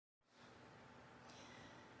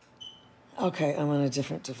Okay, I'm on a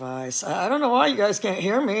different device. I don't know why you guys can't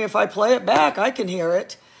hear me. If I play it back, I can hear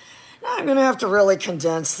it. Now I'm going to have to really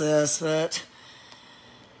condense this, but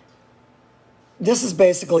this is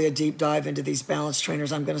basically a deep dive into these balance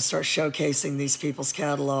trainers. I'm going to start showcasing these people's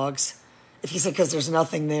catalogs. If you said because there's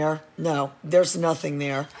nothing there, no, there's nothing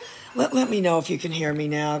there. Let me know if you can hear me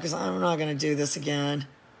now, because I'm not going to do this again.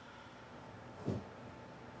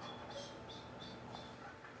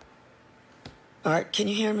 All right, can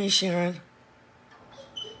you hear me, Sharon?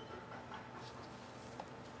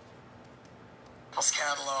 Those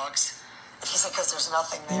catalogs. If you said because there's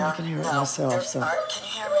nothing there, I can hear it myself. So. All right, can you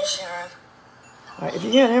hear me, Sharon? All right, if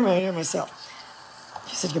you can't hear me, I hear myself.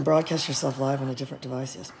 You said you can broadcast yourself live on a different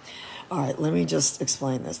device, yes. All right, let me just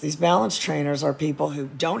explain this. These balance trainers are people who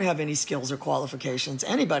don't have any skills or qualifications.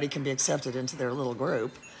 Anybody can be accepted into their little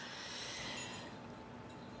group.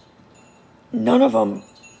 None of them,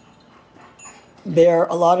 they're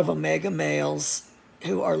a lot of omega males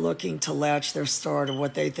who are looking to latch their star to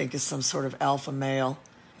what they think is some sort of alpha male.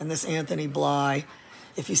 And this Anthony Bly,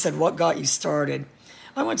 if you said, what got you started?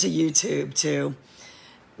 I went to YouTube to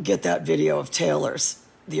get that video of Taylor's,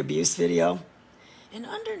 the abuse video. And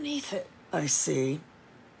underneath it, I see,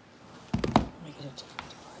 let me get a different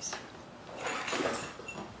device.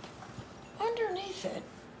 Underneath it,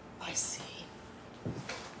 I see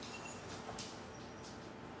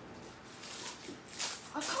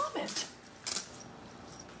a comment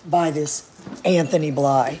by this Anthony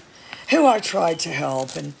Bly, who I tried to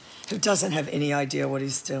help and who doesn't have any idea what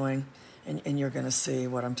he's doing. And you're going to see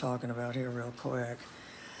what I'm talking about here real quick.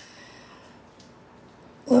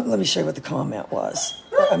 Let me show you what the comment was.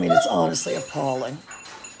 I mean, it's honestly appalling.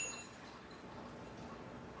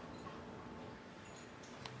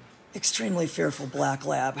 Extremely fearful black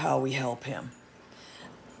lab, how we help him.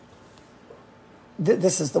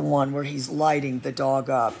 This is the one where he's lighting the dog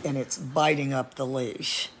up and it's biting up the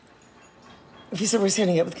leash. If you said we're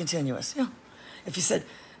hitting it with continuous, yeah. If you said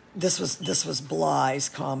this was Bly's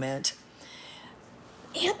comment.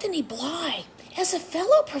 Anthony Bly, as a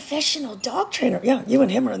fellow professional dog trainer, yeah, you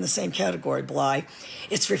and him are in the same category, Bly.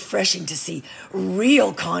 It's refreshing to see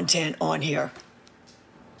real content on here.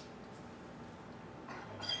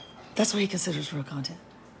 That's what he considers real content.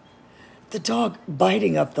 The dog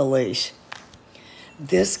biting up the leash.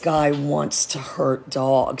 This guy wants to hurt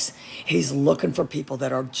dogs. He's looking for people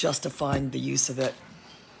that are justifying the use of it.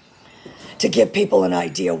 To give people an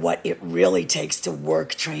idea what it really takes to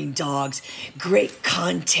work train dogs. Great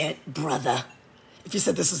content, brother. If you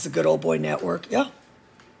said this is the Good Old Boy Network, yeah.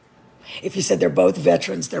 If you said they're both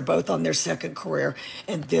veterans, they're both on their second career,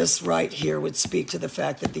 and this right here would speak to the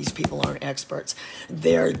fact that these people aren't experts.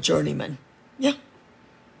 They're journeymen. Yeah.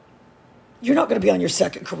 You're not going to be on your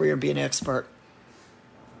second career and be an expert.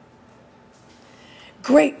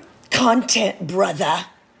 Great content, brother.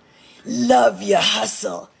 Love your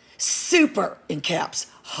hustle. Super, in caps.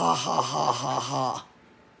 Ha, ha, ha, ha, ha.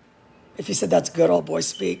 If you said that's good old boy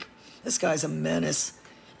speak, this guy's a menace.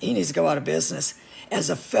 He needs to go out of business. As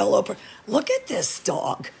a fellow, look at this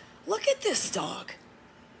dog. Look at this dog.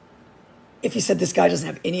 If you said this guy doesn't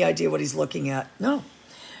have any idea what he's looking at, no.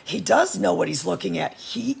 He does know what he's looking at.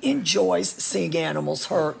 He enjoys seeing animals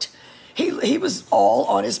hurt. He was all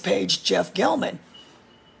on his page, Jeff Gellman.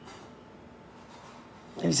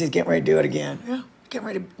 And he says, getting ready to do it again. Yeah. Getting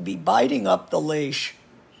ready to be biting up the leash.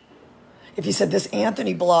 If you said this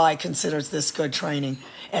Anthony Bly considers this good training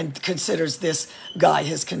and considers this guy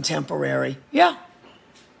his contemporary, yeah.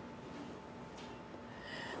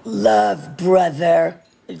 Love, brother.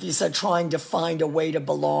 If you said trying to find a way to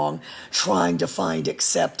belong, trying to find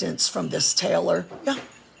acceptance from this Taylor, yeah.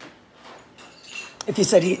 If you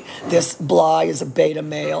said this Bly is a beta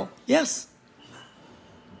male, yes.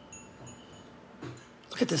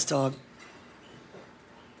 Look at this dog.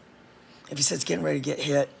 If he says it's getting ready to get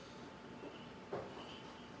hit,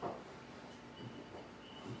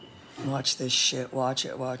 watch this shit. Watch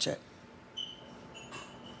it. Watch it.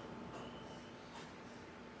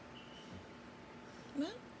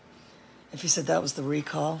 If he said that was the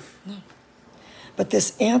recall, no. But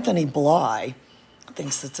this Anthony Bly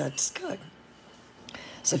thinks that that's good.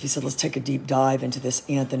 So if you said let's take a deep dive into this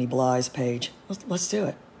Anthony Bly's page, let's do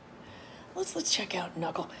it. Let's check out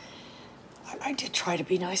Knuckle. I did try to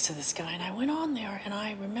be nice to this guy, and I went on there, and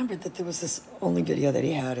I remembered that there was this only video that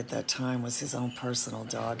he had at that time was his own personal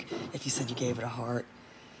dog. If you said you gave it a heart,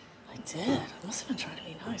 I did. I must have been trying to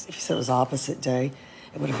be nice. If you said it was opposite day,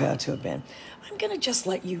 it would have had to have been. I'm going to just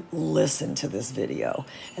let you listen to this video,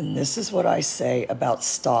 and this is what I say about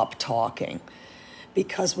stop talking,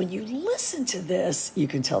 because when you listen to this, you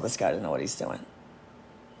can tell this guy doesn't know what he's doing.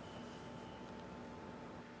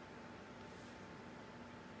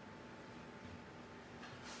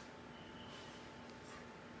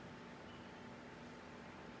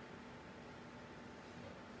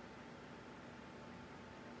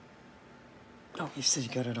 Oh, you said you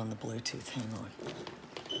got it on the Bluetooth. Hang on.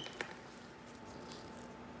 Oh,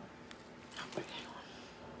 wait, hang on.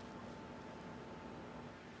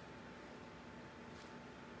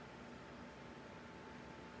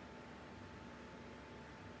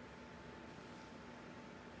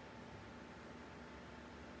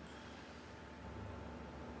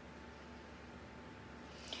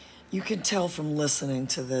 You can tell from listening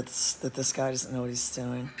to this that this guy doesn't know what he's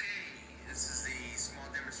doing. Okay, this is the small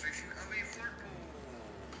demonstration of a flirt pole.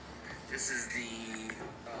 This is the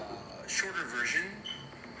shorter version,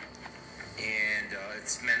 and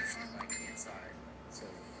it's meant for like the inside. So,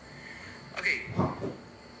 okay,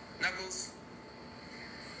 Knuckles,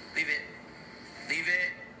 leave it,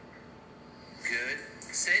 good,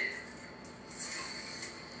 sit,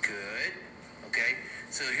 good, okay.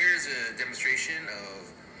 So here's a demonstration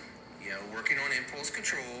of, you know, working on impulse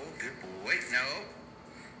control. Good boy. No.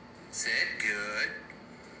 Sit. Good.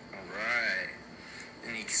 All right.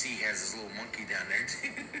 And you can see he has his little monkey down there too.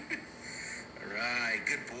 All right.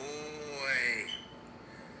 Good boy.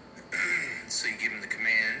 So you give him the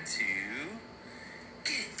command to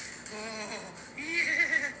get. Oh,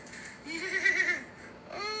 yeah. Yeah.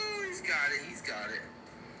 Oh, he's got it. He's got it.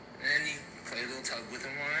 And then you play a little tug with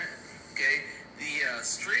him on it. Okay. The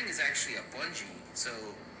string is actually a bungee. So,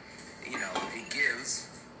 you know, it gives.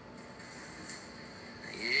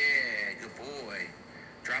 Yeah, good boy.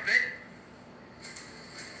 Drop it.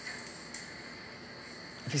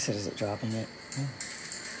 If he said, is it dropping it? Oh.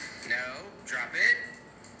 No, drop it.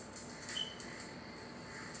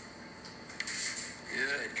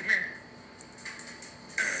 Good, come here.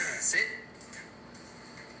 Sit.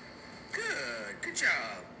 Good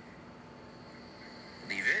job.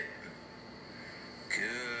 Leave it.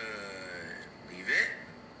 Good. Leave it.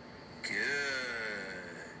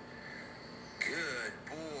 Good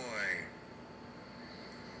boy.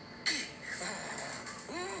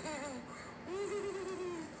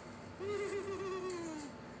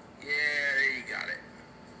 Yeah, there you got it.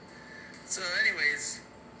 So anyways,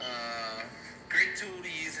 great tool to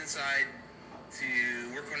use inside to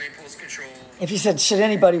work on impulse control. If you said, should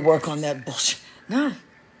anybody work on that bullshit? No.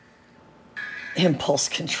 Impulse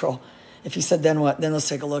control. If you said, then what? Then let's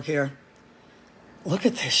take a look here. Look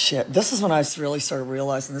at this shit. This is when I really started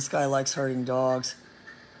realizing this guy likes hurting dogs.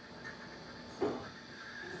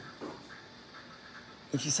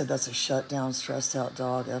 If you said that's a shut down, stressed out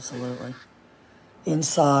dog, absolutely.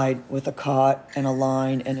 Inside with a cot and a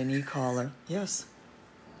line and an e-collar, yes.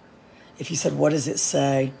 If you said, what does it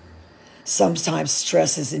say? Sometimes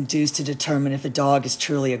stress is induced to determine if a dog is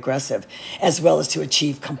truly aggressive, as well as to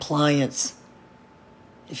achieve compliance.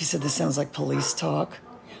 If you said this sounds like police talk,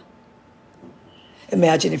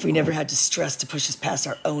 imagine if we never had to stress to push us past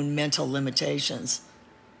our own mental limitations.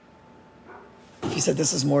 If you said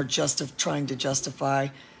this is more just of trying to justify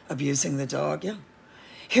abusing the dog, yeah.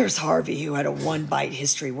 Here's Harvey, who had a one-bite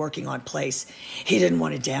history working on place. He didn't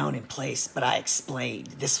want it down in place, but I explained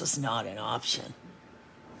this was not an option.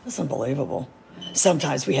 That's unbelievable.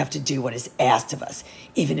 Sometimes we have to do what is asked of us,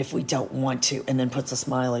 even if we don't want to, and then puts a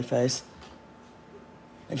smiley face.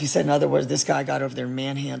 If you said, in other words, this guy got over there and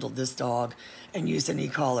manhandled this dog and used an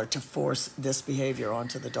e-collar to force this behavior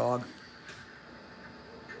onto the dog.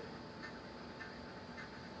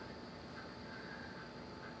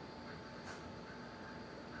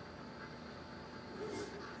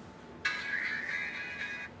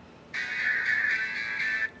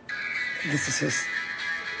 This is his.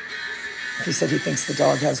 If he said he thinks the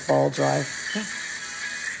dog has ball drive. Yeah.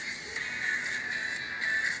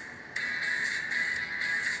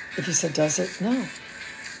 If you said, does it? No.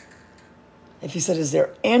 If you said, is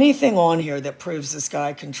there anything on here that proves this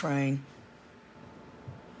guy can train?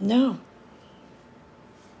 No.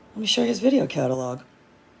 Let me show you his video catalog.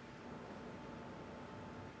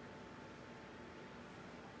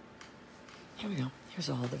 Here we go. Here's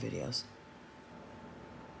all the videos.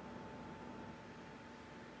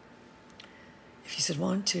 If you said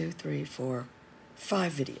 1, 2, 3, 4,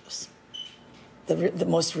 5 videos. The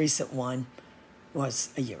most recent one was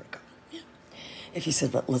a year ago. Yeah. If you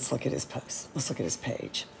said, but let's look at his post. Let's look at his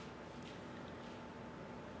page.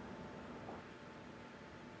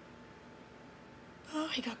 Oh,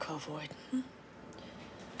 he got COVID.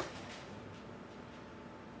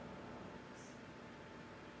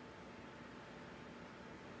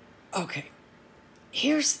 Okay.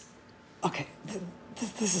 Okay,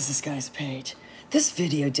 this is this guy's page. This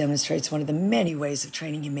video demonstrates one of the many ways of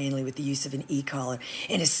training humanely with the use of an e-collar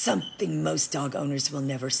and is something most dog owners will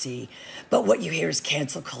never see. But what you hear is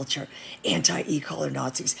cancel culture, anti-e-collar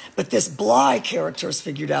Nazis. But this Bly character has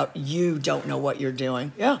figured out you don't know what you're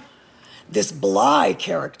doing. Yeah. This Bly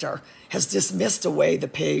character has dismissed away the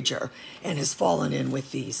pager and has fallen in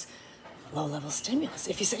with these low-level stimulus.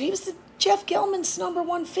 If you said he was the Jeff Gellman's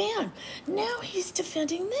 #1 fan, now he's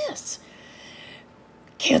defending this.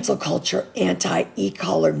 Cancel culture,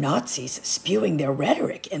 anti-e-collar Nazis spewing their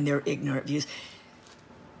rhetoric and their ignorant views.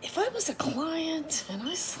 If I was a client and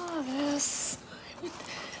I saw this,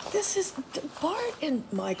 this is, Bart and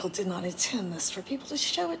Michael did not intend this for people to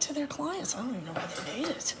show it to their clients. I don't even know why they made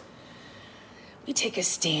it. We take a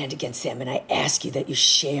stand against them, and I ask you that you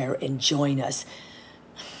share and join us.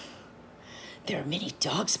 There are many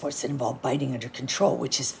dog sports that involve biting under control,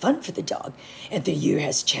 which is fun for the dog, and the year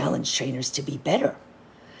has challenged trainers to be better.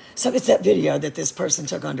 So it's that video that this person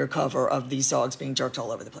took undercover of these dogs being jerked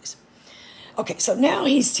all over the place. Okay, so now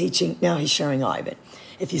he's teaching, now he's sharing Ivan.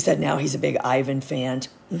 If you said now he's a big Ivan fan,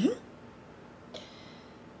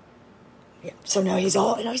 yeah, so now he's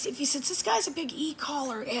all, if you said this guy's a big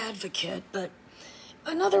e-collar advocate, but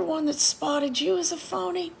another one that spotted you as a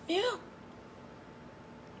phony, yeah.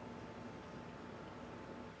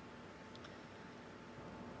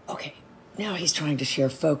 Okay, now he's trying to share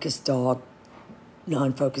focused dog,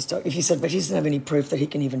 non-focused dog. If you said, but he doesn't have any proof that he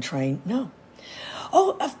can even train, no.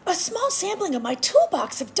 Oh, a small sampling of my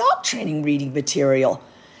toolbox of dog training reading material.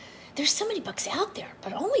 There's so many books out there,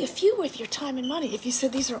 but only a few worth your time and money. If you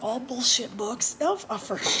said these are all bullshit books, oh,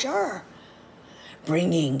 for sure.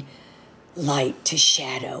 Bringing light to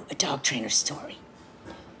shadow, a dog trainer story.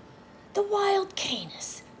 The Wild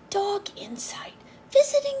Canis, Dog Insight,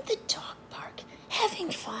 visiting the dog park,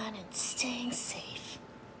 having fun and staying safe.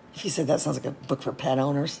 If you said that sounds like a book for pet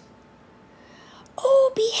owners.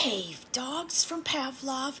 Oh, behave, dogs from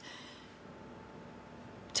Pavlov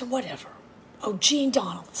to whatever. Oh, Jean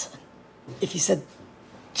Donaldson. If you said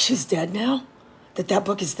she's dead now, that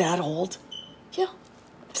book is that old, yeah.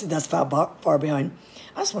 So that's far behind.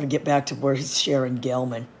 I just want to get back to where he's sharing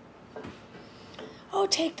Gelman. Oh,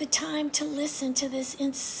 take the time to listen to this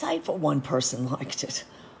insightful. One person liked it.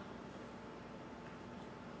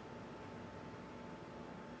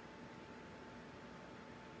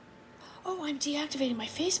 Oh, I'm deactivating my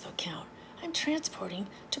Facebook account. I'm transporting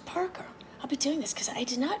to Parker. I'll be doing this because I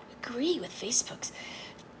did not agree with Facebook's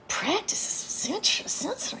practices of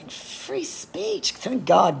censoring free speech. Thank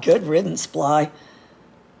God. Good riddance, Bly.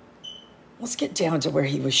 Let's get down to where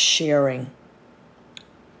he was sharing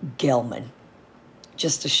Gelman,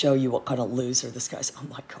 just to show you what kind of loser this guy's. Oh,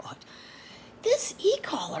 my God. This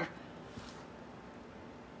e-collar.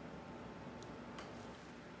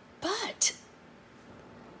 But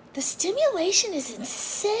the stimulation is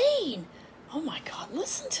insane. Oh, my God.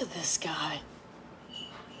 Listen to this guy.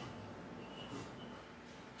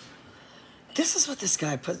 This is what this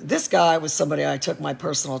guy put. This guy was somebody I took my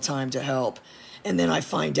personal time to help. And then I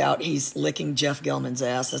find out he's licking Jeff Gelman's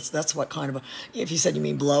ass. That's what kind of a... If you said you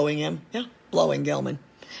mean blowing him. Yeah, blowing Gelman.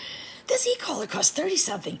 This e-collar costs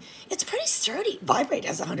 30-something. It's pretty sturdy. Vibrate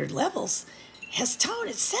has 100 levels. Has tone,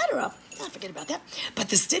 etc. Don't forget about that. But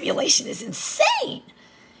the stimulation is insane.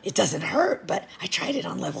 It doesn't hurt, but I tried it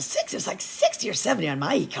on level 6. It was like 60 or 70 on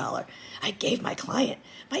my e-collar. I gave my client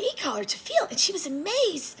my e-collar to feel, and she was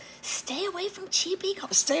amazed. Stay away from cheap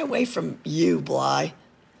e-collars. Stay away from you, Bly.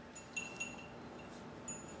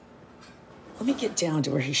 Let me get down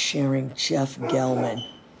to where he's sharing Jeff Gelman.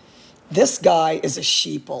 This guy is a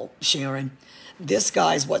sheeple, Sharon. This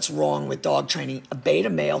guy's what's wrong with dog training, a beta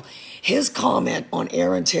male. His comment on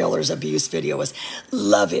Aaron Taylor's abuse video was,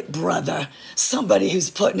 love it, brother. Somebody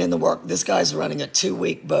who's putting in the work. This guy's running a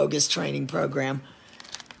 2-week bogus training program.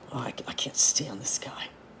 Oh, I can't stand this guy.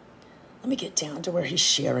 Let me get down to where he's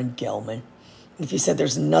sharing Gelman. If you said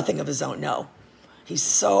there's nothing of his own, no. He's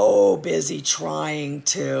so busy trying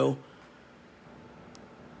to...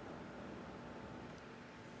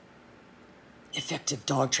 Effective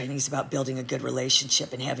dog training is about building a good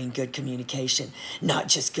relationship and having good communication, not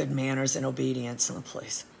just good manners and obedience in the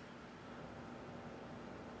place.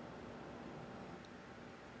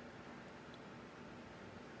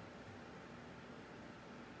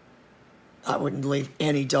 I wouldn't leave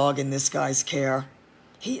any dog in this guy's care.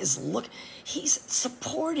 He's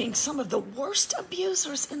supporting some of the worst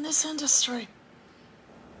abusers in this industry.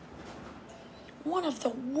 One of the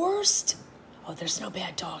worst. Oh, there's no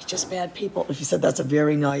bad dogs, just bad people. If you said that's a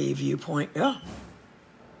very naive viewpoint, yeah.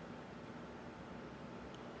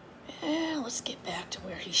 Yeah, let's get back to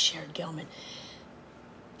where he shared Gelman.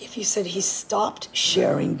 If you said he stopped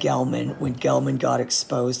sharing Gelman when Gelman got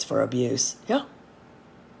exposed for abuse, yeah.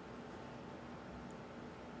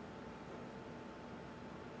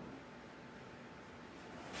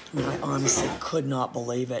 I mean, I honestly could not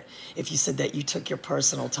believe it. If you said that you took your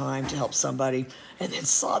personal time to help somebody and then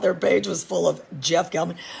saw their page was full of Jeff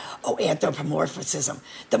Gelman. Oh, anthropomorphism.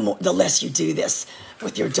 The less you do this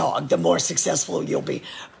with your dog, the more successful you'll be.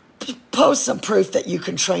 Post some proof that you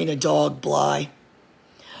can train a dog, Bly.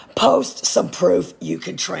 Post some proof you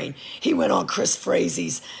can train. He went on Chris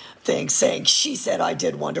Frazee's thing saying, she said I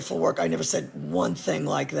did wonderful work. I never said one thing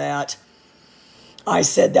like that. I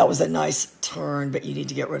said that was a nice turn, but you need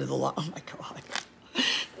to get rid of the line. Oh, my God.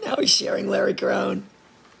 Now he's sharing Larry Crone.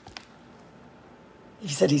 He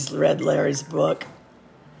said he's read Larry's book.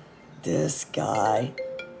 This guy.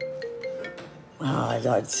 Oh,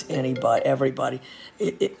 that's anybody, everybody.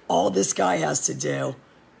 All this guy has to do,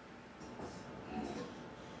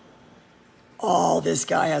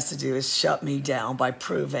 is shut me down by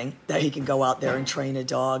proving that he can go out there and train a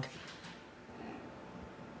dog.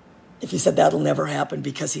 If he said that'll never happen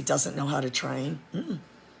because he doesn't know how to train.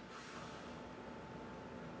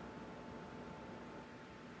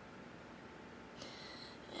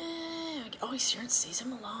 Oh, he's sharing Cesar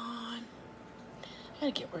Milan. I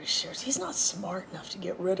gotta get rid of shares. He's not smart enough to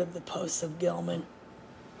get rid of the posts of Gelman.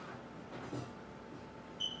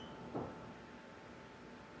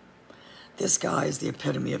 This guy is the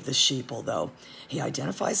epitome of the sheeple, though. He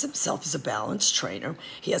identifies himself as a balanced trainer.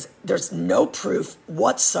 There's no proof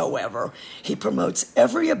whatsoever. He promotes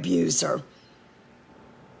every abuser.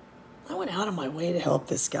 I went out of my way to help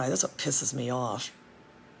this guy. That's what pisses me off.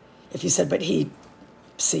 If you said, but he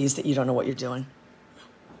sees that you don't know what you're doing.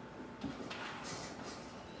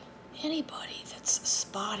 Anybody that's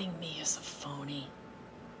spotting me as a phony.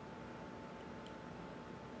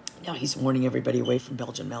 Now he's warning everybody away from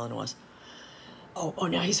Belgian Malinois. Oh,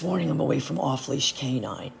 now he's warning them away from off-leash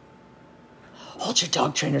canine. Hold your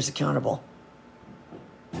dog trainers accountable.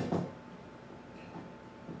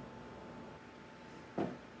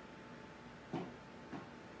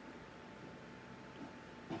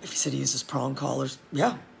 If he said he uses prong collars,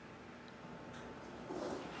 yeah.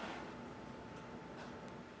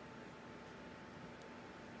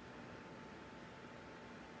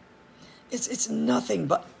 It's nothing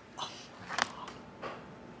but...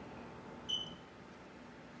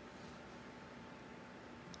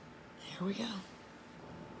 Here we go.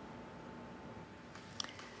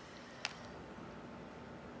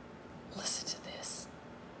 Listen to this.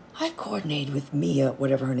 I've coordinated with Mia,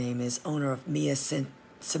 whatever her name is, owner of Mia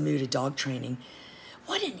Samuda Dog Training.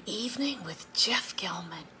 What an evening with Jeff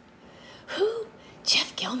Gelman. Who?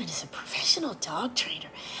 Jeff Gelman is a professional dog trainer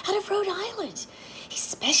out of Rhode Island. He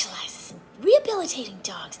specializes in rehabilitating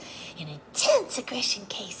dogs in intense aggression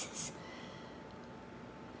cases.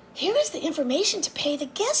 Here is the information to pay the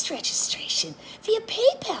guest registration via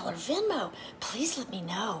PayPal or Venmo. Please let me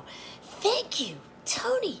know. Thank you,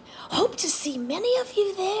 Tony. Hope to see many of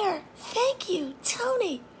you there. Thank you,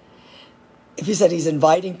 Tony. If he said he's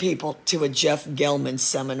inviting people to a Jeff Gelman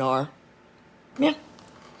seminar, yeah.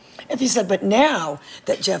 If he said, but now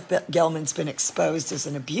that Jeff Gelman's been exposed as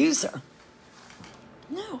an abuser,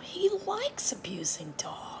 no, he likes abusing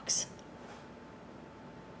dogs.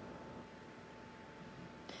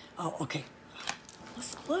 Oh, okay.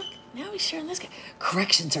 Let's look. Now he's sharing this guy.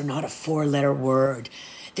 Corrections are not a four-letter word.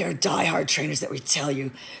 There are diehard trainers that would tell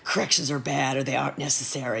you corrections are bad or they aren't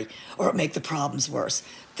necessary or it make the problems worse.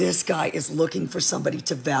 This guy is looking for somebody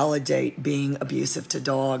to validate being abusive to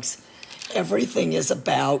dogs. Everything is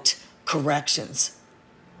about corrections.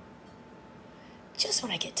 Just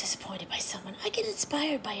when I get disappointed by someone, I get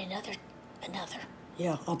inspired by another.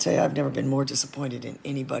 Yeah, I'll tell you, I've never been more disappointed in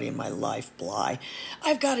anybody in my life, Bly.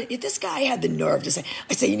 I've got it. This guy had the nerve to say,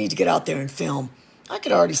 you need to get out there and film. I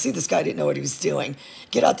could already see this guy didn't know what he was doing.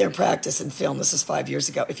 Get out there and practice and film. This was 5 years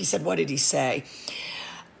ago. If he said, what did he say?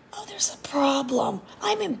 Oh, there's a problem.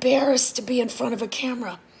 I'm embarrassed to be in front of a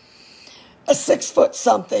camera. A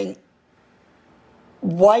 6-foot-something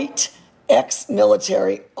white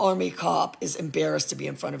ex-military Army cop is embarrassed to be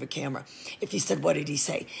in front of a camera. If he said, what did he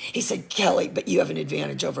say? He said, Kelly, but you have an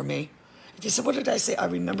advantage over me. If he said, what did I say? I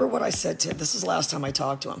remember what I said to him. This was the last time I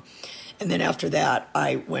talked to him. And then after that,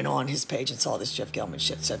 I went on his page and saw this Jeff Gelman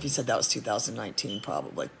shit. So if he said that was 2019,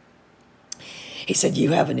 probably. He said,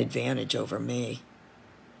 you have an advantage over me.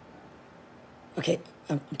 Okay,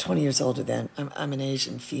 I'm 20 years older than. I'm an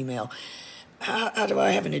Asian female. How do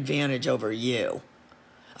I have an advantage over you?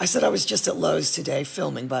 I said I was just at Lowe's today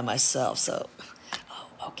filming by myself, so...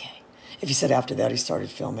 Oh, okay. If you said after that he started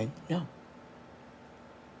filming, no.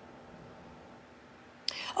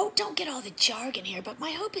 Oh, don't get all the jargon here, but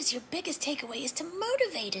my hope is your biggest takeaway is to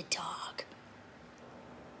motivate a dog.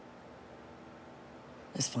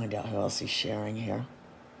 Let's find out who else he's sharing here.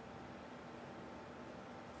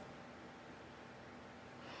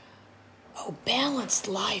 Balanced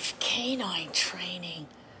life canine training.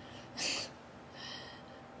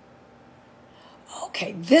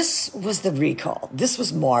 Okay, this was the recall. This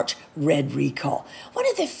was March, Red Recall. One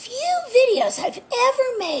of the few videos I've ever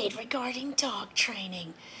made regarding dog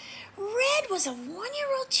training. Red was a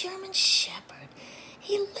 1-year-old German Shepherd.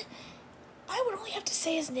 I would only have to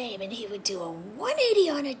say his name and he would do a 180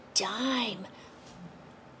 on a dime.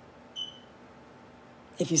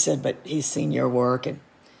 If you said, but he's seen your work, and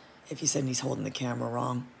if you said he's holding the camera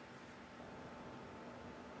wrong.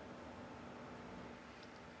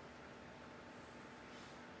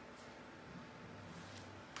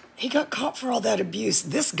 He got caught for all that abuse.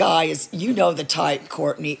 This guy is, you know the type,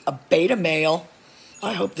 Courtney, a beta male.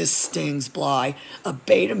 I hope this stings, Bly. A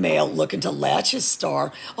beta male looking to latch his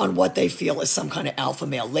star on what they feel is some kind of alpha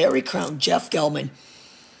male. Larry Crown, Jeff Gelman.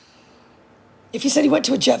 If you said he went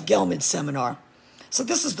to a Jeff Gelman seminar. So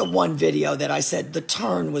this is the one video that I said the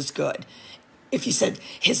turn was good. If you said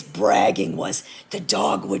his bragging was the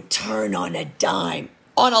dog would turn on a dime,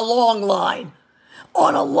 on a long line.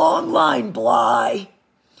 On a long line, Bly.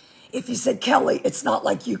 If you said, Kelly, it's not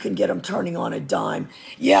like you can get him turning on a dime.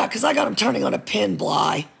 Yeah, because I got him turning on a pin,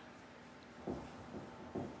 Bly.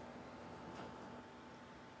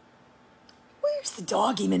 Where's the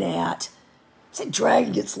dog even at? Is it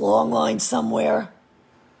dragging its long line somewhere?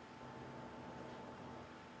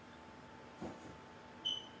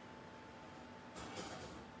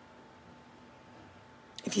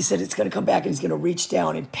 If you said it's going to come back and he's going to reach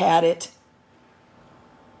down and pat it.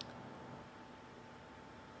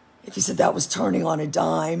 If you said that was turning on a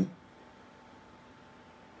dime.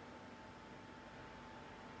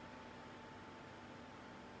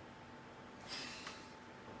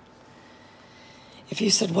 If you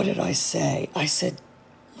said, what did I say? I said,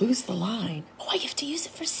 lose the line. Oh, I have to use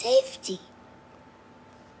it for safety.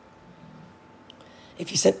 If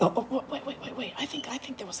you said, oh, wait. I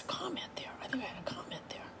think there was a comment there. I think I had a comment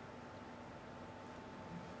there.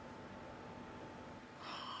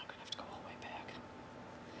 Oh, I'm going to have to go all the way back.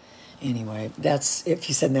 Anyway, that's, if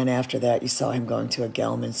you said then after that, you saw him going to a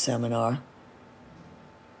Gelman seminar.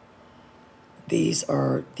 These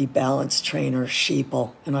are the balance trainer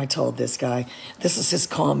sheeple. And I told this guy, this is his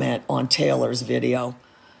comment on Taylor's video,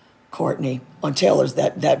 Courtney, on Taylor's,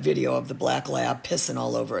 that video of the black lab pissing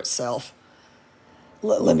all over itself.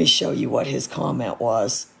 Let me show you what his comment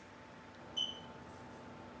was.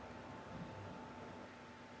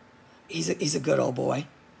 He's a good old boy.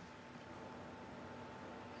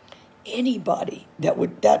 Anybody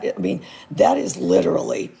that is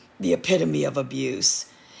literally the epitome of abuse.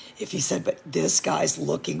 If you said, but this guy's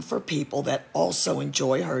looking for people that also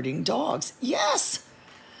enjoy hurting dogs. Yes.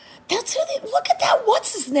 That's who they, look at that.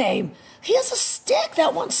 What's his name? He has a stick.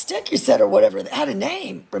 That one stick you said or whatever had a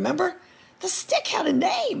name. Remember? The stick had a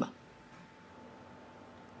name.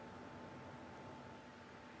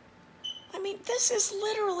 I mean, this is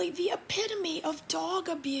literally the epitome of dog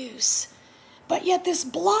abuse. But yet this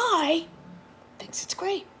Bly thinks it's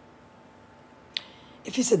great.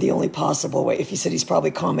 If you said the only possible way, if you said he's probably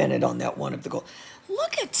commented on that one of the goal.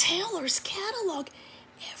 Look at Taylor's catalog.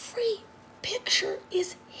 Every picture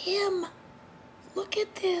is him. Look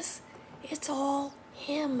at this. It's all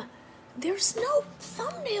him. There's no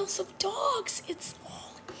thumbnails of dogs. It's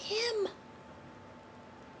all him.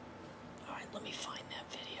 All right, let me find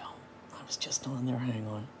that video. I was just on there. Hang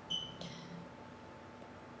on.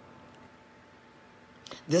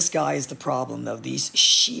 This guy is the problem, though. These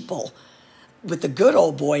sheeple with the good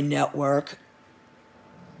old boy network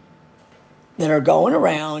that are going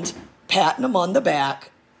around, patting them on the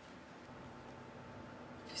back.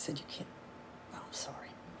 You said you can't. Oh, I'm sorry.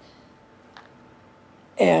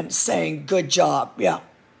 And saying, good job. Yeah.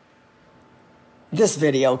 This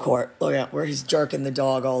video, Court, look at where he's jerking the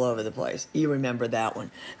dog all over the place. You remember that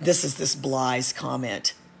one. This is this Bly's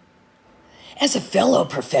comment. As a fellow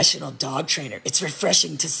professional dog trainer, it's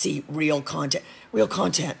refreshing to see real content. Real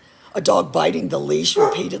content. A dog biting the leash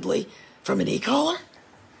repeatedly from an e-collar?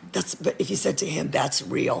 But if you said to him, that's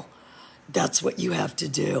real. That's what you have to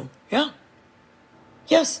do. Yeah.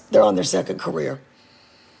 Yes, they're on their second career.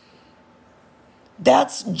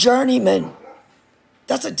 That's journeyman.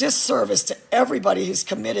 That's a disservice to everybody who's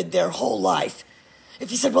committed their whole life. If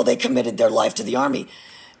you said, well, they committed their life to the Army.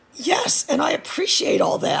 Yes, and I appreciate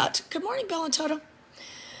all that. Good morning, Bellantota.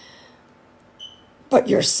 But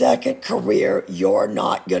your second career, you're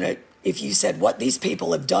not going to, if you said what these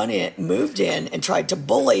people have done, moved in and tried to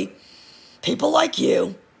bully people like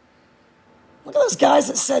you. Look at those guys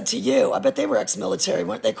that said to you, I bet they were ex-military,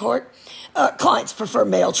 weren't they, Court? Clients prefer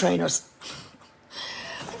male trainers.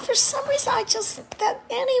 for some reason, that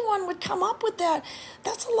anyone would come up with that.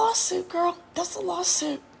 That's a lawsuit, girl. That's a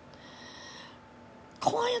lawsuit.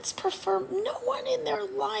 Clients prefer no one in their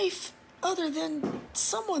life other than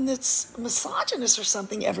someone that's misogynist or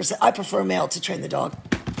something ever said, I prefer a male to train the dog.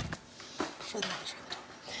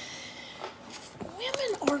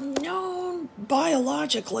 Women are known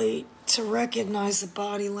biologically to recognize the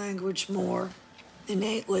body language more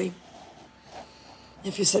innately.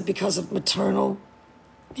 If you said because of maternal,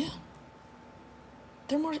 yeah.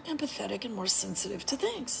 They're more empathetic and more sensitive to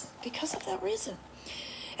things because of that reason.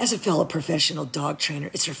 As a fellow professional dog trainer,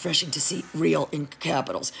 it's refreshing to see real, in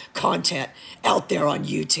capitals, content out there on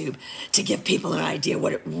YouTube to give people an idea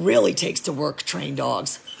what it really takes to work train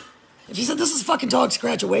dogs. If you said this is fucking dog's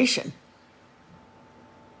graduation.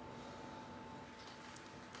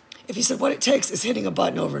 If you said what it takes is hitting a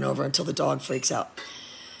button over and over until the dog freaks out.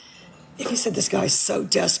 If he said this guy's so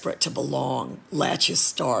desperate to belong, latch his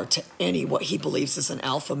star to any what he believes is an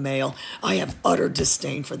alpha male, I have utter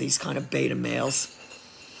disdain for these kind of beta males.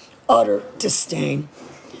 Utter disdain.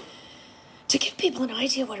 To give people an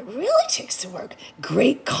idea what it really takes to work.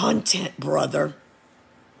 Great content, brother.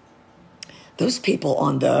 Those people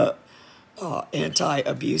on the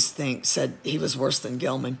anti-abuse thing said he was worse than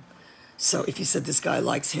Gelman. So if you said this guy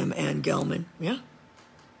likes him and Gelman, yeah.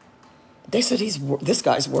 They said this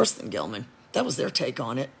guy's worse than Gelman. That was their take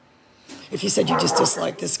on it. If you said you just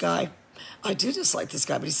dislike this guy, I do dislike this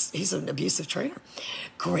guy, but he's an abusive trainer.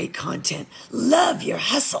 Great content. Love your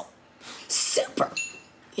hustle. Super.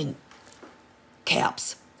 In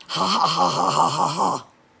caps. Ha ha ha ha ha ha ha.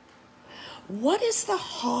 What is the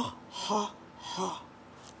ha ha ha?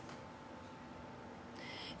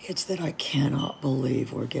 It's that I cannot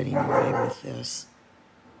believe we're getting away with this.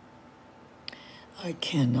 I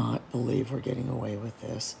cannot believe we're getting away with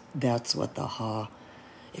this. That's what the ha.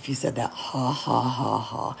 If you said that ha ha ha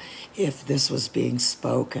ha, if this was being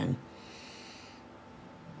spoken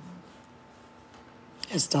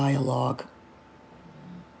as dialogue,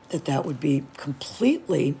 that would be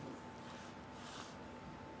completely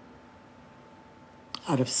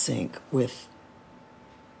out of sync with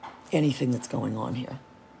anything that's going on here,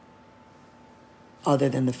 other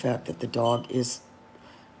than the fact that the dog is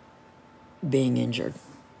being injured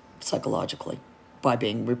psychologically by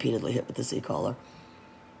being repeatedly hit with this e-collar.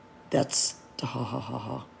 That's the ha ha ha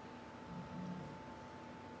ha.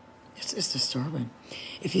 It's disturbing.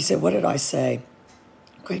 If you say, what did I say?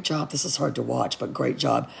 Great job. This is hard to watch, but great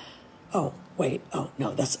job. Oh, wait. Oh,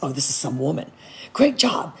 no, this is some woman. Great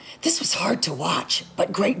job. This was hard to watch,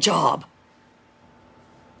 but great job.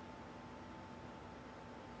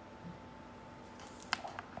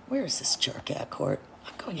 Where is this jerk at, Court?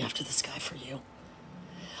 I'm going after this guy for you.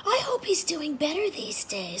 I hope he's doing better these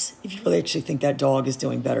days. If you really actually think that dog is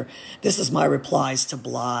doing better, this is my replies to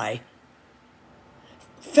Bly.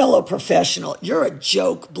 Fellow professional, you're a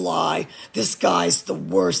joke, Bly. This guy's the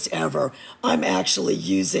worst ever. I'm actually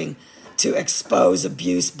using to expose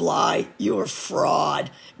abuse, Bly. You're a fraud.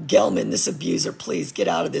 Gelman, this abuser, please get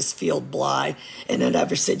out of this field, Bly. And I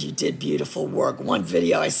never said you did beautiful work. One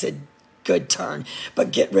video I said, good turn,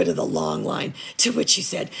 but get rid of the long line. To which you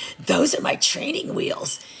said, those are my training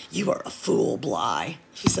wheels. You are a fool, Bly.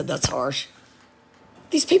 He said, that's harsh.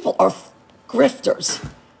 These people are grifters.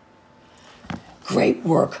 Great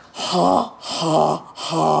work. Ha, ha,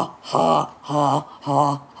 ha, ha, ha,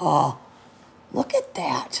 ha, ha. Look at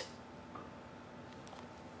that.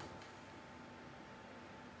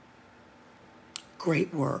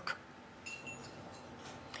 Great work.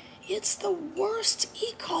 It's the worst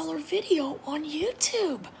e-collar video on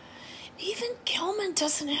YouTube. Even Gelman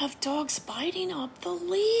doesn't have dogs biting up the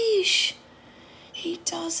leash. He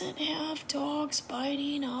doesn't have dogs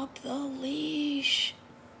biting up the leash.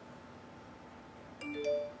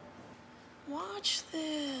 Watch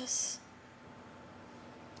this.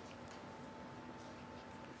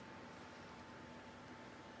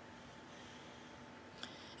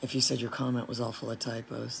 If you said your comment was all full of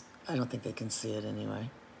typos, I don't think they can see it anyway.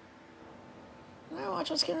 Now watch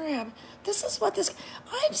what's going to happen. This is what this...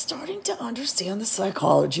 I'm starting to understand the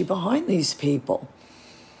psychology behind these people.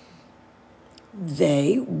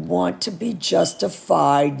 They want to be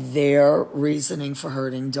justified their reasoning for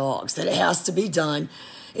hurting dogs. That it has to be done.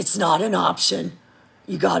 It's not an option.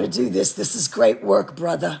 You got to do this. This is great work,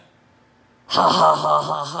 brother. Ha, ha, ha,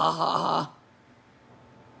 ha, ha, ha, ha.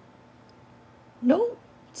 No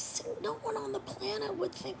one on the planet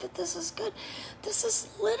would think that this is good. This is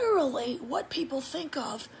literally what people think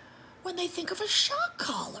of when they think of a shock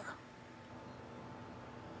collar.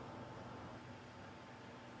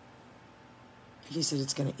 He said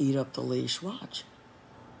it's going to eat up the leash. Watch.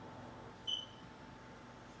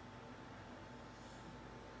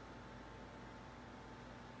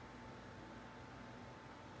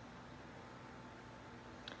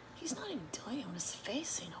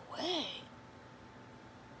 facing away.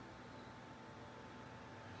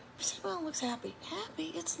 You say, well, it looks happy.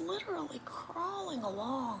 Happy, it's literally crawling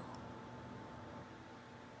along.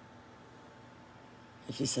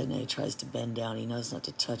 If he said, no, he tries to bend down, he knows not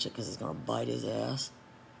to touch it because it's going to bite his ass.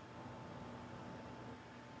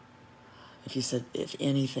 If you said, if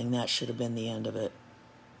anything, that should have been the end of it.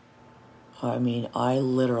 I mean, I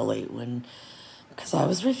literally, because I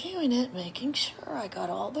was reviewing it, making sure I got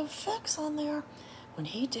all the effects on there. When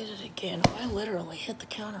he did it again, I literally hit the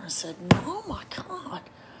counter and said, oh my God,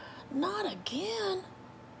 not again.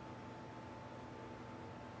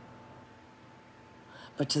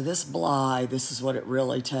 But to this Bly, this is what it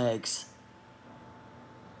really takes.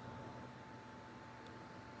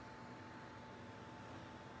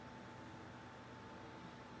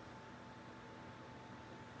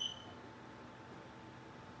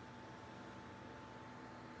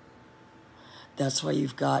 That's why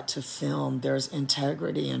you've got to film. There's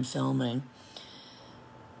integrity in filming.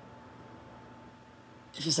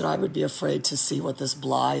 If you said, I would be afraid to see what this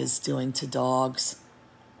Bly is doing to dogs.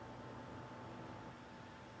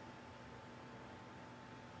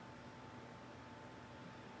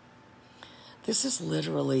 This is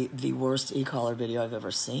literally the worst e-collar video I've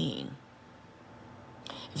ever seen.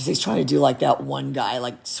 If he's trying to do like that one guy,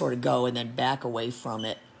 like sort of go and then back away from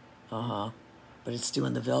it. But it's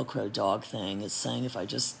doing the Velcro dog thing. It's saying if I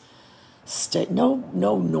just stay, no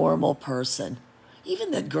normal person.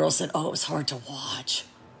 Even that girl said, oh, it was hard to watch.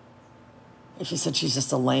 If you said she's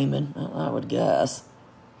just a layman, I would guess.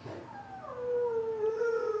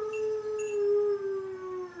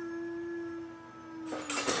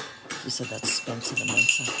 You said that's Spencer the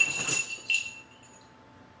Mensa.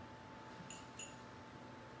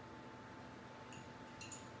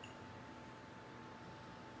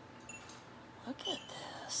 Look at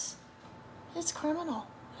this. It's criminal.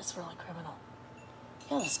 It's really criminal.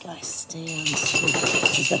 Yeah, this guy stands.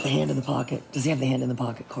 He's got the hand in the pocket. Does he have the hand in the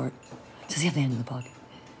pocket, Court? Does he have the hand in the pocket?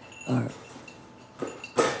 All right.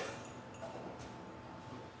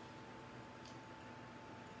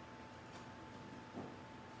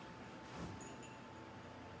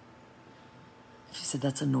 She said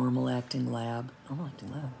that's a normal acting lab. Normal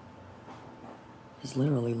acting lab. He's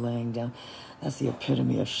literally laying down. That's the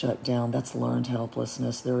epitome of shut down. That's learned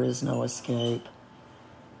helplessness. There is no escape.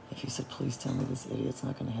 If you said, please tell me this idiot's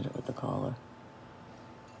not going to hit it with the collar.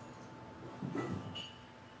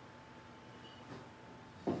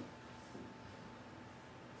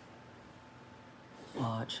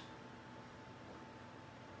 Watch.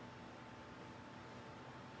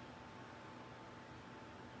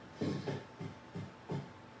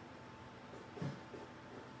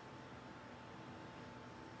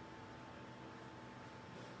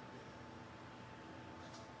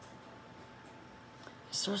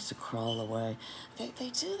 He starts to crawl away. They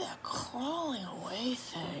do that crawling away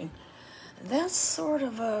thing. That's sort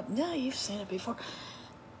of a, yeah, you've seen it before.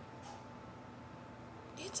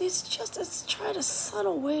 It's trying a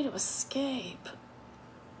subtle way to escape.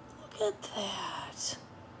 Look at that.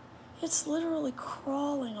 It's literally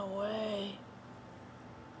crawling away.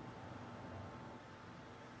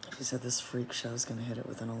 If you said this freak show is going to hit it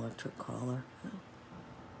with an electric collar. No.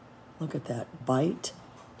 Look at that. Bite,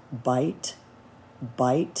 bite,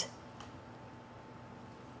 bite.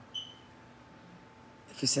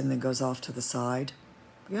 If you said and then goes off to the side.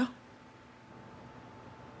 Yeah.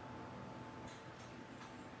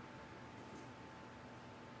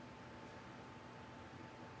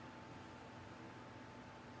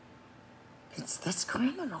 That's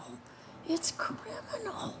criminal. It's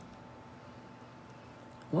criminal.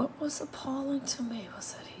 What was appalling to me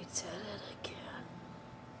was that he did it again.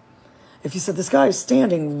 If you said this guy is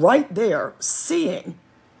standing right there, seeing.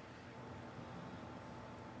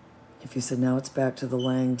 If you said now it's back to the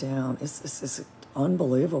laying down, it's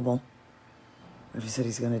unbelievable. If you said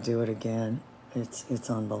he's going to do it again, it's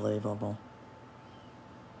unbelievable.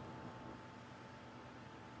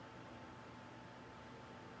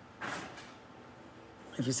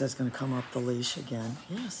 If he says it's going to come up the leash again,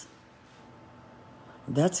 yes.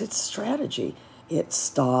 That's its strategy. It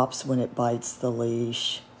stops when it bites the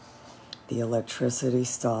leash. The electricity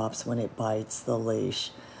stops when it bites the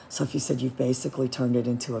leash. So if you said you've basically turned it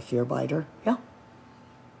into a fear biter, yeah.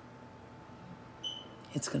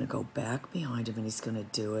 It's going to go back behind him and he's going to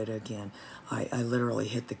do it again. I literally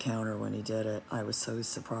hit the counter when he did it. I was so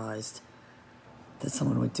surprised that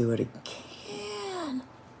someone would do it again.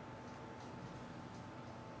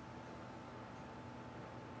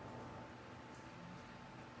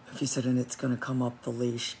 If you said, and it's going to come up the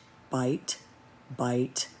leash, bite,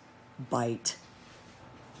 bite, bite.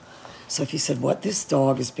 So if you said what this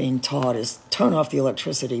dog is being taught is turn off the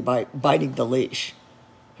electricity by biting the leash.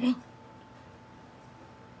 Yeah.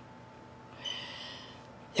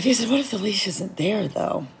 If you said, what if the leash isn't there,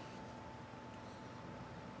 though?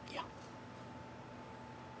 Yeah.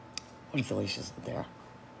 What if the leash isn't there?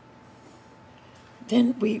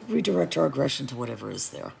 Then we redirect our aggression to whatever is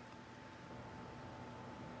there.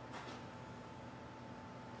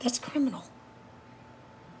 That's criminal.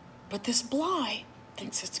 But this Bly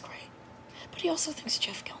thinks it's great. But he also thinks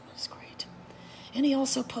Jeff Gilman is great. And he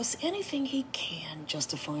also posts anything he can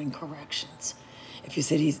justifying corrections. If you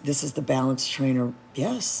said this is the balance trainer,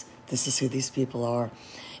 yes, this is who these people are.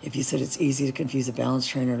 If you said it's easy to confuse a balance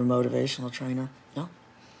trainer and a motivational trainer, no.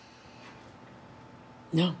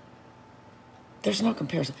 No. There's no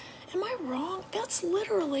comparison. Am I wrong? That's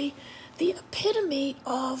literally the epitome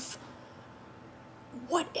of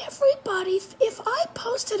what everybody, if I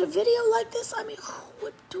posted a video like this, I mean, who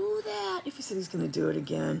would do that? If you said he's going to do it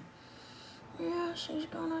again. Yeah, she's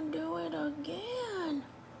going to do it again.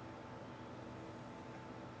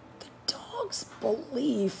 The dog's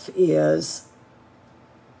belief is,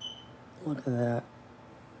 look at that.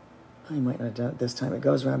 He might not have done it this time. It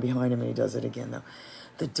goes around behind him and he does it again, though.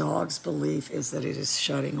 The dog's belief is that it is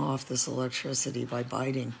shutting off this electricity by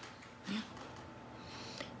biting. Yeah.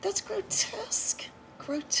 That's grotesque.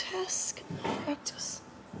 Grotesque practice.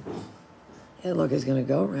 Yeah, look, he's going to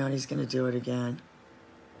go around. He's going to do it again.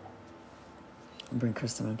 I'll bring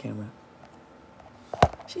Kristen on camera.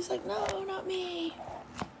 She's like, no, not me.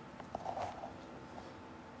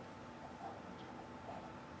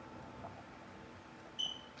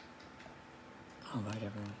 All right,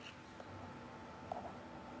 everyone.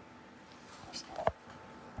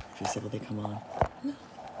 If you said, will they come on? No.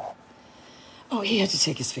 Oh, he had to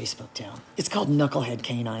take his Facebook down. It's called Knucklehead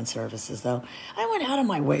Canine Services, though. I went out of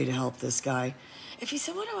my way to help this guy. If you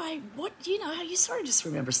said, you know, how you sort of just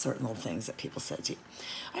remember certain old things that people said to you.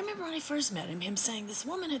 I remember when I first met him saying this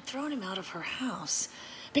woman had thrown him out of her house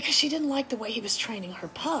because she didn't like the way he was training her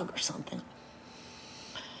pug or something.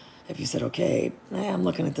 If you said, okay, I'm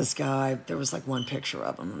looking at this guy, there was like one picture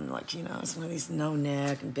of him, and like, you know, it's one of these no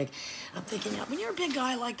neck and big. I'm thinking, when you're a big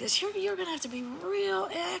guy like this, you're going to have to be real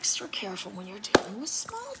extra careful when you're dealing with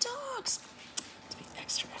small dogs. To be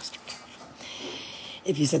extra careful.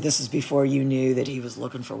 If you said this is before you knew that he was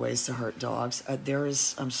looking for ways to hurt dogs,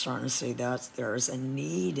 I'm starting to see that there is a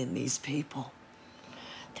need in these people.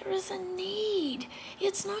 There is a need.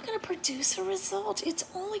 It's not going to produce a result. It's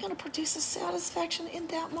only going to produce a satisfaction in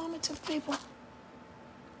that moment to the people.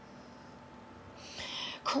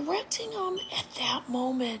 Correcting them at that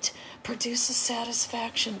moment produces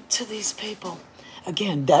satisfaction to these people.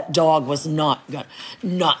 Again, that dog was not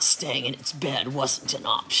staying in its bed wasn't an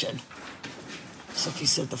option. So if you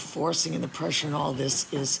said the forcing and the pressure and all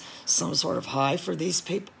this is some sort of high for these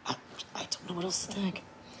people, I don't know what else to think.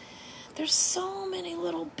 There's so many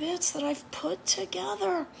little bits that I've put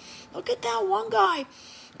together. Look at that one guy,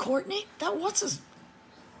 Courtney. That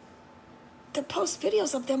post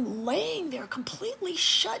videos of them laying there completely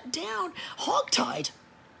shut down, hogtied.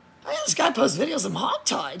 I had this guy post videos of him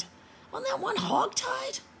hogtied. Wasn't that one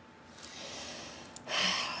hogtied?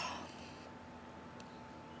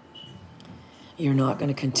 You're not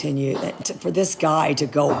going to continue for this guy to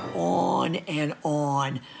go on and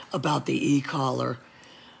on about the e-collar,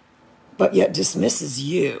 but yet dismisses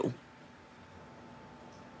you.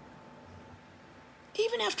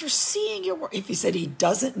 Even after seeing your work, if he said he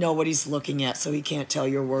doesn't know what he's looking at, so he can't tell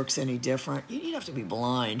your work's any different, you'd have to be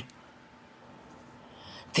blind.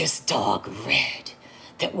 This dog red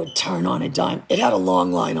that would turn on a dime. It had a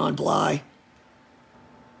long line on Bly.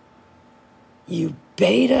 You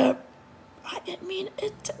beta. I mean,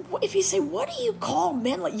 if you say, what do you call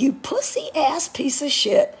men like you pussy ass piece of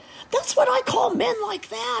shit? That's what I call men like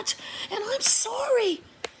that. And I'm sorry.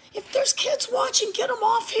 If there's kids watching, get them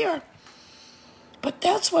off here. But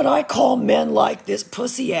that's what I call men like this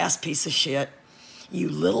pussy ass piece of shit. You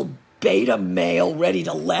little beta male ready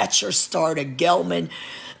to latch or start a Gelman,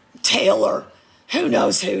 Taylor, who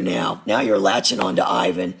knows who now. Now you're latching onto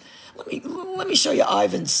Ivan. Let me show you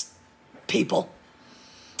Ivan's people.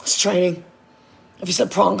 It's training. If you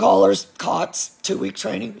said prong collars, cots, 2-week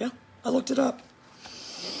training, yeah, I looked it up.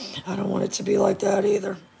 I don't want it to be like that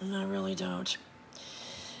either. I really don't.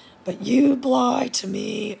 But you, Bly, to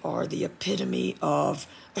me, are the epitome of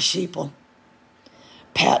a sheeple.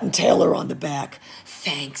 Pat and Taylor on the back.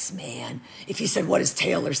 Thanks, man. If you said, what does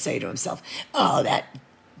Taylor say to himself? Oh, that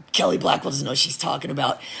Kelly Blackwell doesn't know what she's talking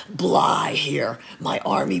about. Bly here. My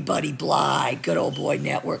army buddy Bly. Good old boy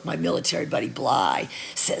network. My military buddy Bly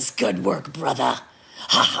says, good work, brother.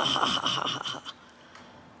 Ha, ha, ha, ha, ha, ha.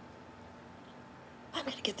 I'm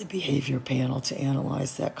going to get the behavior panel to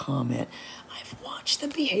analyze that comment. I've watched the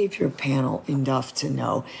behavior panel enough to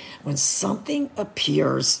know when something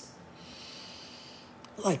appears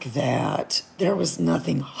like that, there was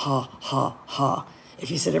nothing ha, ha, ha.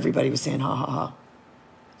 If you said everybody was saying ha, ha, ha,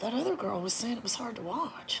 that other girl was saying it was hard to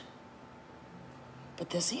watch.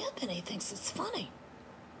 But this Anthony thinks it's funny.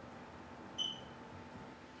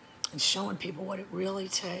 And showing people what it really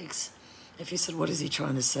takes. If you said, what is he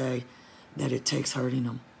trying to say? That it takes hurting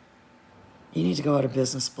him. You need to go out of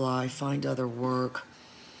business, Bly, find other work.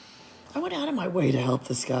 I went out of my way to help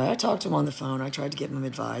this guy. I talked to him on the phone. I tried to give him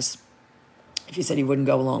advice. If he said he wouldn't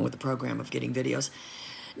go along with the program of getting videos.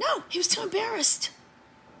 No, he was too embarrassed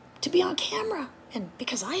to be on camera. And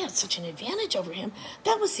because I had such an advantage over him,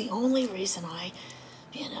 that was the only reason I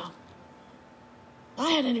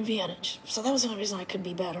had an advantage. So that was the only reason I could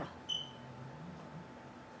be better.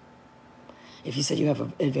 If you said you have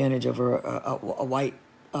an advantage over a white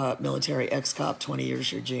military ex-cop 20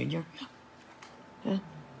 years your junior, yeah.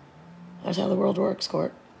 That's how the world works,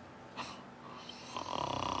 Court.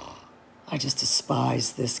 I just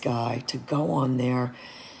despise this guy to go on there.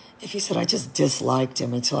 If you said I just disliked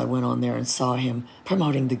him until I went on there and saw him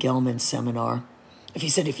promoting the Gelman seminar. If you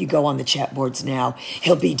said if you go on the chat boards now,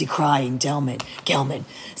 he'll be decrying Gelman,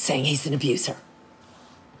 saying he's an abuser.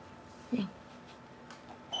 Yeah.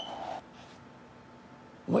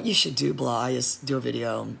 What you should do, Bly, is do a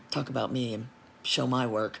video and talk about me and show my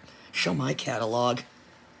work, show my catalog.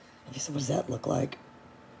 If you said, what does that look like?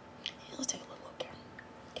 Yeah, let's take a little look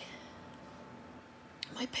here.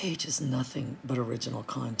 My page is nothing but original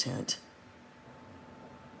content.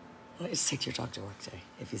 Let's take your doctor work day.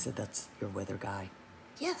 If you said that's your weather guy.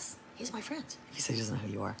 Yes, he's my friend. If you say he doesn't know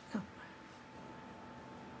who you are. No.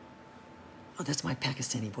 Oh, that's my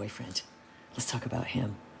Pakistani boyfriend. Let's talk about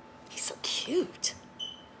him. He's so cute.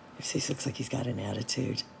 If he looks like he's got an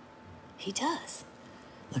attitude. He does.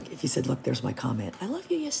 Look, if you said, look, there's my comment. I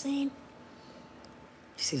love you, Yassine.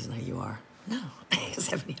 If he doesn't know who you are. No, he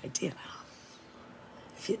doesn't have any idea.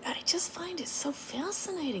 I just find it so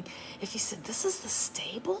fascinating. If you said, this is the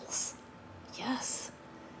stables? Yes,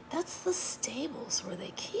 that's the stables where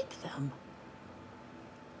they keep them.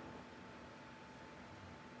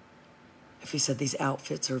 If you said these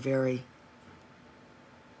outfits are very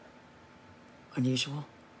unusual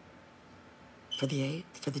for the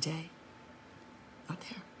day, not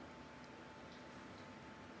there.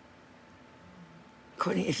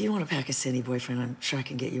 Courtney, if you want a Pakistani boyfriend, I'm sure I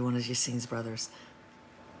can get you one of Yassine's brothers.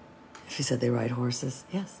 If you said they ride horses,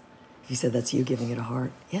 yes. If you said that's you giving it a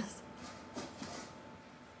heart, yes.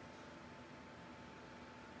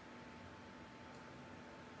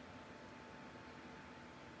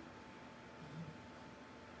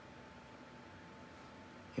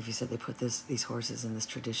 If you said they put these horses in this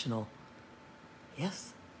traditional,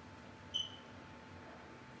 yes.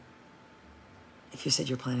 If you said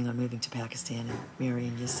you're planning on moving to Pakistan and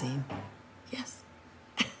marrying Yassine, yes.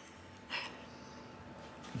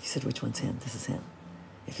 If you said, which one's him? This is him.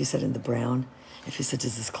 If you said in the brown, if you said,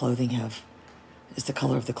 does the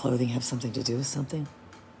color of the clothing have something to do with something?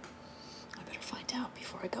 I better find out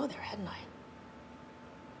before I go there, hadn't I?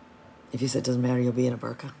 If you said, doesn't matter, you'll be in a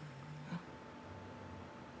burqa.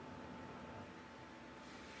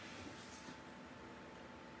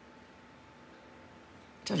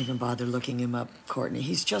 Don't even bother looking him up, Courtney.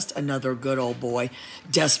 He's just another good old boy,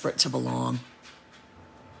 desperate to belong.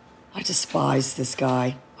 I despise this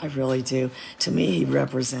guy. I really do. To me, he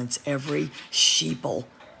represents every sheeple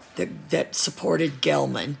that supported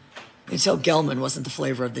Gelman until Gelman wasn't the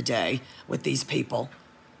flavor of the day with these people.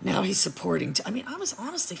 Now he's supporting... I was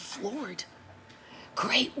honestly floored.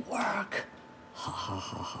 Great work. Ha, ha,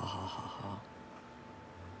 ha, ha, ha, ha, ha.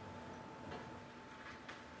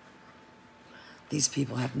 These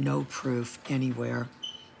people have no proof anywhere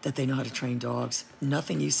that they know how to train dogs.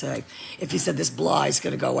 Nothing you say. If you said this Bly's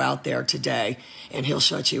going to go out there today and he'll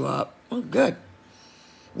shut you up, well, good.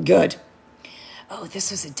 Good. Oh, this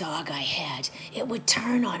was a dog I had. It would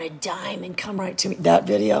turn on a dime and come right to me. That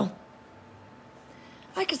video,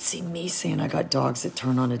 I could see me saying I got dogs that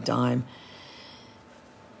turn on a dime.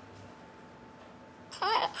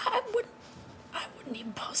 I wouldn't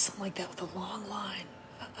even post something like that with a long line.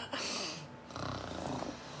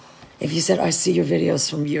 If you said, I see your videos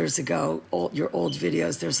from years ago, your old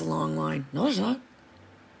videos, there's a long line. No, there's not.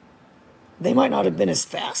 They might not have been as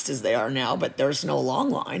fast as they are now, but there's no long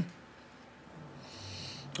line.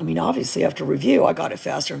 Obviously, after review, I got it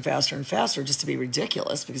faster and faster and faster just to be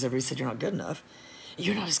ridiculous because everybody said you're not good enough.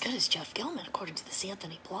 You're not as good as Jeff Gelman, according to this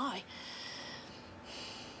Anthony Bly.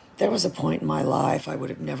 There was a point in my life I would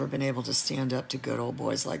have never been able to stand up to good old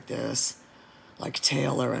boys like this. like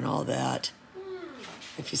Taylor and all that.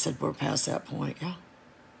 If you said we're past that point, yeah.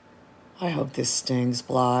 I hope this stings,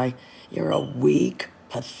 Bly. You're a weak,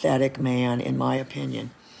 pathetic man, in my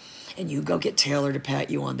opinion. And you go get Taylor to pat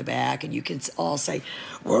you on the back, and you can all say,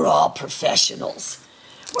 we're all professionals.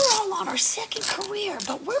 We're all on our second career,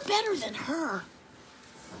 but we're better than her.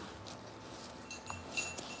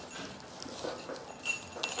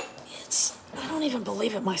 I don't even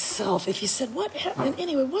believe it myself. If you said, what happened?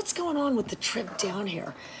 Anyway, what's going on with the trip down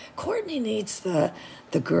here? Courtney needs the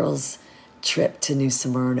girls' trip to New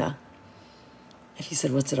Smyrna. If you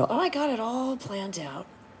said, what's it all? Oh, I got it all planned out.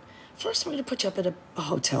 First, we're going to put you up at a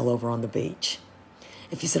hotel over on the beach.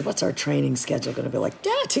 If you said, what's our training schedule going to be like?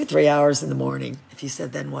 2-3 hours in the morning. If you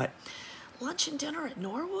said, then what? Lunch and dinner at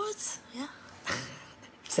Norwood's? Yeah.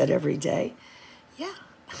 Said every day? Yeah.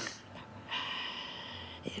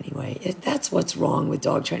 Anyway, that's what's wrong with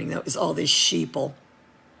dog training, though, is all these sheeple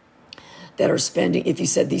that are spending, if you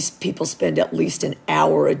said these people spend at least an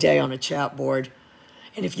hour a day on a chat board,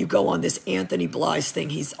 and if you go on this Anthony Bly's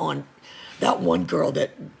thing, he's on that one girl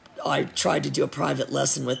that I tried to do a private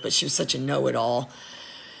lesson with, but she was such a know-it-all,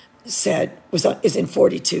 is in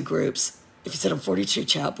 42 groups. If you said on 42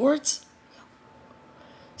 chat boards,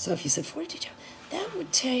 so if you said 42 chat, that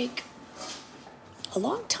would take a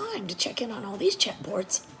long time to check in on all these chat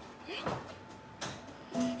boards. Yeah.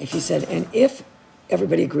 If you said, and if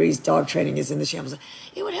everybody agrees dog training is in the shambles,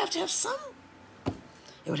 it would have to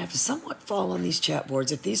somewhat fall on these chat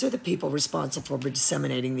boards if these are the people responsible for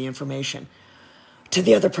disseminating the information to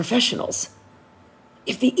the other professionals.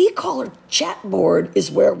 If the ECOLLAR chat board is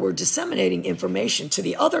where we're disseminating information to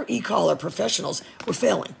the other ECOLLAR professionals, we're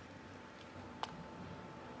failing.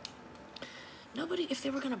 Nobody, if they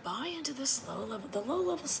were going to buy into this the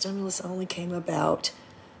low-level stimulus only came about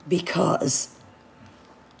because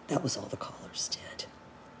that was all the callers did.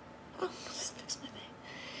 Oh, just fix my thing.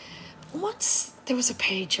 Once there was a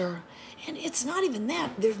pager, and it's not even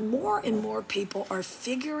that. There's more and more people are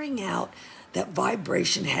figuring out that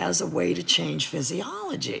vibration has a way to change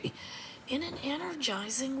physiology in an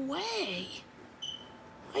energizing way.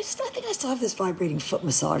 I think I still have this vibrating foot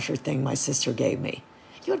massager thing my sister gave me.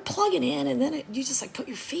 You would plug it in, and then you just like put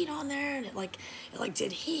your feet on there, and it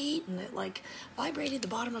did heat, and it like vibrated the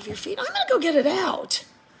bottom of your feet. I'm gonna go get it out.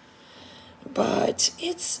 But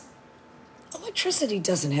electricity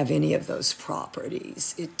doesn't have any of those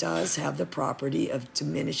properties. It does have the property of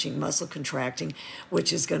diminishing muscle contracting,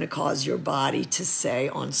 which is going to cause your body to say,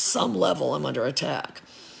 on some level, I'm under attack.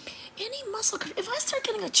 Any muscle, if I start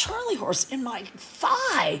getting a Charlie horse in my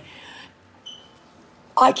thigh,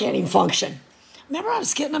 I can't even function. Remember I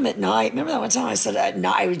was getting them at night? Remember that one time I said at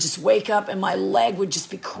night I would just wake up and my leg would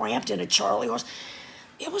just be cramped in a Charlie horse?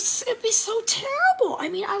 It'd be so terrible. I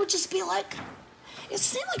mean, I would just be like, it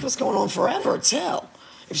seemed like it was going on forever, too.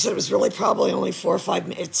 If you said it was really probably only 4 or 5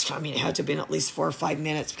 minutes, I mean, it had to have been at least 4 or 5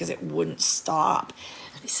 minutes because it wouldn't stop.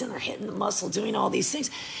 I'd be sitting there hitting the muscle, doing all these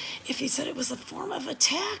things. If you said it was a form of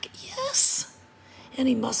attack, yes.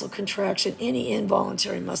 Any muscle contraction, any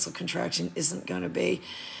involuntary muscle contraction isn't going to be.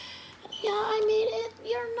 Yeah, I mean,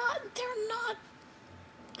 they're not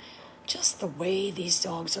just the way these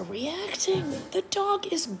dogs are reacting. The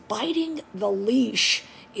dog is biting the leash.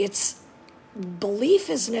 Its belief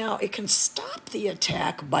is now it can stop the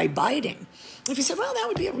attack by biting. If you said, well, that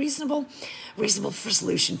would be a reasonable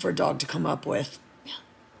solution for a dog to come up with. Yeah,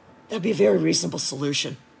 that'd be a very reasonable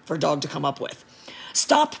solution for a dog to come up with.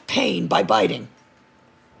 Stop pain by biting.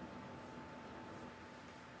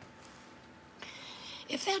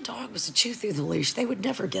 If that dog was to chew through the leash, they would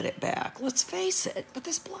never get it back. Let's face it. But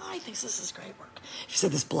this Bly thinks this is great work. You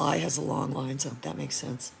said this Bly has a long line, so that makes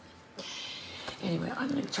sense. Anyway, I'm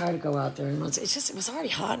going to try to go out there. And it was already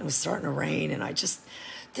hot and it was starting to rain. And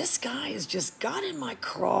this guy has just got in my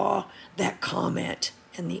craw, that comment.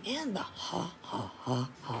 In the end, the ha, ha, ha,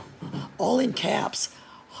 ha, all in caps.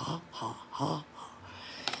 Ha, ha, ha, ha.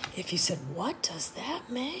 If you said, what does that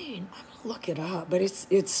mean? I'm going to look it up. But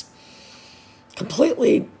it's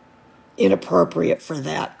completely inappropriate for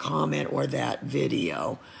that comment or that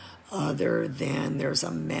video, other than there's a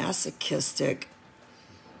masochistic,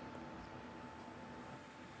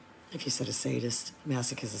 if you said a sadist,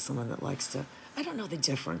 masochist is someone that likes to, I don't know the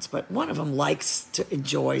difference, but one of them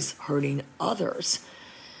enjoys hurting others.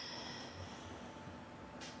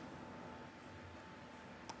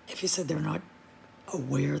 If you said they're not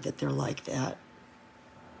aware that they're like that,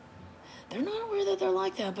 they're not aware that they're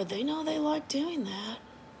like that, but they know they like doing that.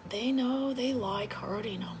 They know they like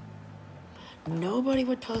hurting them. Nobody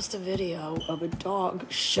would post a video of a dog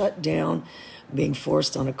shut down, being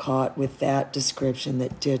forced on a cot with that description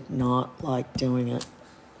that did not like doing it.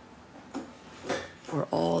 or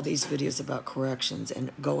all these videos about corrections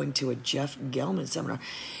and going to a Jeff Gelman seminar,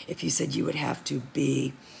 if you said you would have to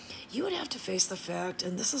face the fact,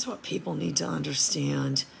 and this is what people need to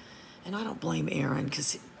understand, and I don't blame Aaron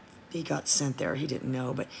because he got sent there, he didn't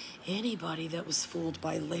know, but anybody that was fooled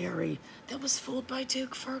by Larry, that was fooled by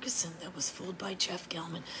Duke Ferguson, that was fooled by Jeff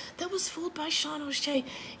Gelman, that was fooled by Sean O'Shea,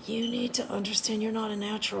 you need to understand you're not a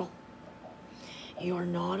natural. You're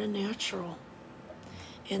not a natural.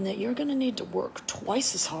 And that you're going to need to work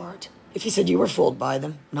twice as hard. If you said you were fooled by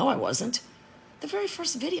them, no, I wasn't. The very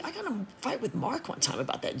first video, I got in a fight with Mark one time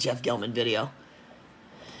about that Jeff Gelman video.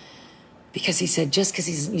 Because he said just because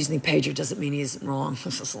he's using the pager doesn't mean he isn't wrong.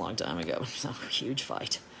 This was a long time ago. It was a huge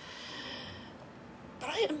fight. But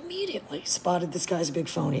I immediately spotted this guy's a big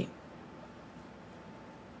phony.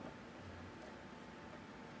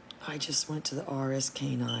 I just went to the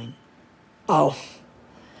RSK9. Oh,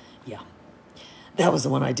 yeah. That was the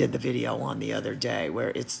one I did the video on the other day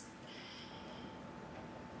where it's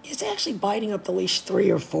actually biting up the leash 3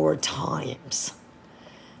 or 4 times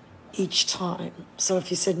each time. So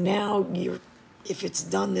if you said now if it's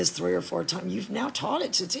done this 3 or 4 times, you've now taught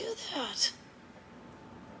it to do that.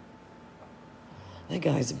 That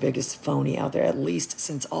guy's the biggest phony out there, at least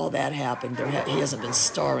since all that happened. He hasn't been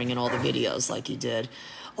starring in all the videos like he did.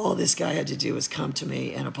 All this guy had to do was come to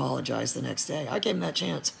me and apologize the next day. I gave him that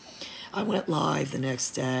chance. I went live the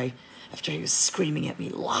next day after he was screaming at me,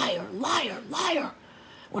 liar, liar, liar.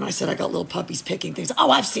 When I said I got little puppies picking things.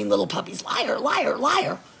 Oh, I've seen little puppies. Liar, liar,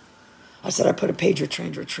 liar. I said I put a pager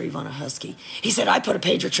trained retrieve on a husky. He said I put a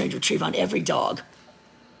pager trained retrieve on every dog.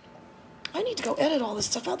 I need to go edit all this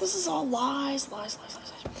stuff out. This is all lies, lies, lies,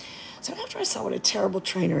 lies, lies. So after I saw what a terrible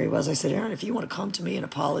trainer he was, I said, Aaron, if you want to come to me and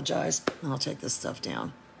apologize, I'll take this stuff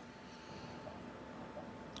down.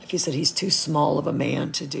 If you said he's too small of a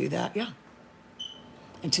man to do that, yeah.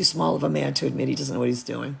 And too small of a man to admit he doesn't know what he's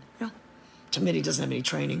doing, yeah. To admit he doesn't have any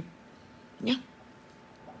training, yeah.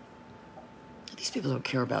 These people don't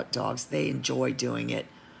care about dogs. They enjoy doing it.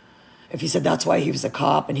 If you said that's why he was a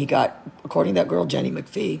cop and he got, according to that girl, Jenny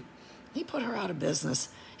McPhee, he put her out of business.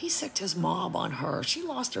 He sicked his mob on her. She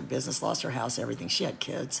lost her business, lost her house, everything. She had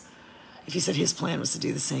kids. If you said his plan was to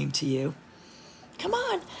do the same to you. Come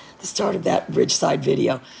on. The start of that Ridgeside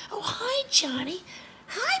video. Oh, hi, Johnny.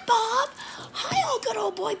 Hi, Bob. Hi, all good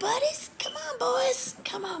old boy buddies. Come on, boys.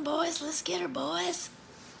 Come on, boys. Let's get her, boys.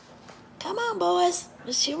 Come on, boys.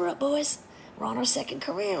 Let's cheer her up, boys. We're on our second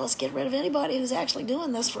career. Let's get rid of anybody who's actually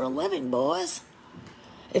doing this for a living, boys.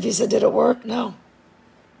 If you said, did it work? No.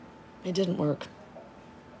 It didn't work.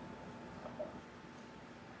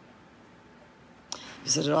 You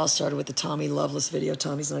said it all started with the Tommy Loveless video.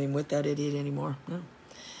 Tommy's not even with that idiot anymore. No.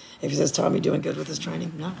 If he says, Tommy doing good with his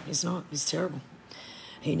training? No, he's not. He's terrible.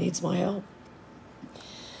 He needs my help.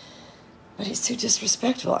 But he's too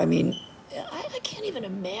disrespectful. I mean, I can't even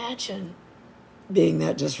imagine being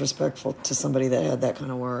that disrespectful to somebody that had that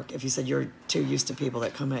kind of work. If you said you're too used to people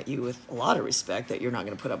that come at you with a lot of respect, that you're not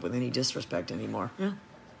going to put up with any disrespect anymore. Yeah,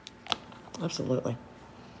 absolutely.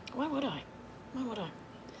 Why would I? Why would I?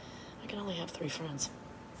 I can only have 3 friends.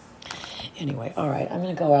 Anyway, all right, I'm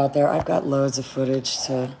going to go out there. I've got loads of footage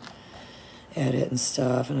to edit and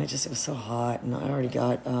stuff, and it was so hot, and I already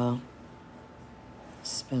got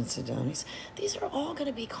Spencer Downey's. These are all going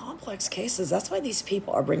to be complex cases. That's why these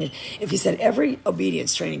people are bringing, if you said every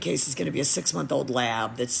obedience training case is going to be a 6-month-old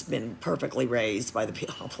lab that's been perfectly raised by the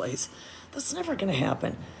PL place, that's never going to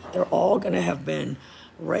happen. They're all going to have been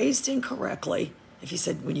raised incorrectly. If you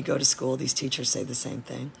said when you go to school, these teachers say the same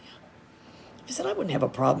thing. If you said I wouldn't have a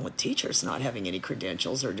problem with teachers not having any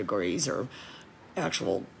credentials or degrees or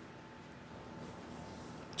actual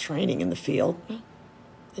training in the field,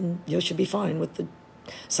 then you should be fine with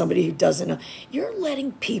somebody who doesn't know. You're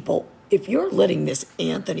letting people, if you're letting this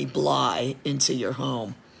Anthony Bly into your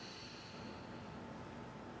home,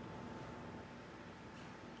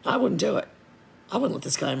 I wouldn't do it. I wouldn't let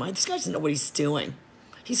this guy in mine. This guy doesn't know what he's doing.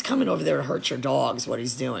 He's coming over there to hurt your dogs, what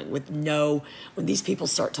he's doing. When these people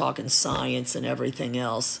start talking science and everything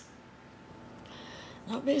else.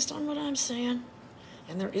 Not based on what I'm saying.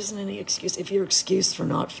 And there isn't any excuse. If your excuse for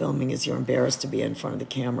not filming is you're embarrassed to be in front of the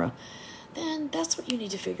camera, then that's what you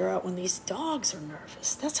need to figure out when these dogs are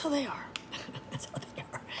nervous. That's how they are. That's how they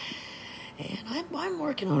are. And I'm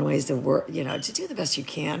working on ways to work, to do the best you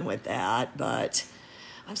can with that. But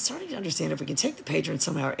I'm starting to understand if we can take the pager and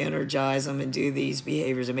somehow energize them and do these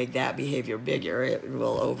behaviors and make that behavior bigger, it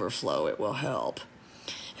will overflow. It will help.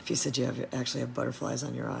 If you said you actually have butterflies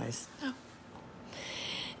on your eyes. No.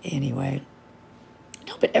 Anyway.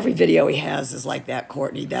 No, but every video he has is like that,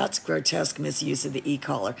 Courtney. That's grotesque misuse of the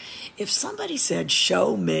ECOLLAR. If somebody said,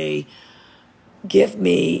 show me give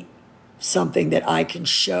me something that I can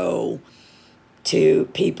show to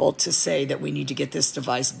people to say that we need to get this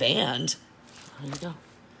device banned. There you go.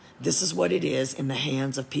 This is what it is in the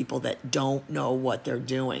hands of people that don't know what they're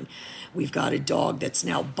doing. We've got a dog that's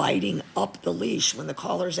now biting up the leash when the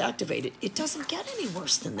collar is activated. It doesn't get any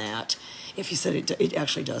worse than that. If you said it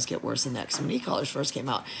actually does get worse than that. Because when e-collars first came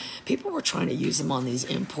out, people were trying to use them on these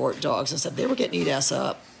import dogs and stuff. They were getting eat ass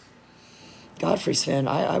up. Godfrey's fin,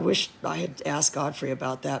 I wish I had asked Godfrey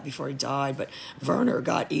about that before he died, but Werner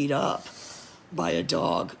got eat up by a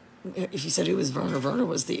dog. If you said who was Werner, Werner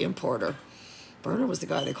was the importer. Werner was the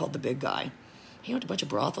guy they called the big guy. He owned a bunch of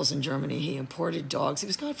brothels in Germany. He imported dogs. He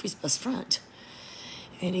was Godfrey's best friend.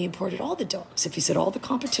 And he imported all the dogs. If you said all the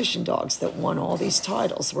competition dogs that won all these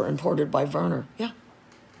titles were imported by Werner, yeah.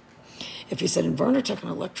 If you said, and Werner took an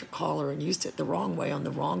electric collar and used it the wrong way on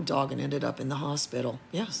the wrong dog and ended up in the hospital,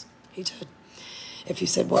 yes, he did. If you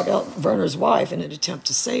said, well, Werner's wife, in an attempt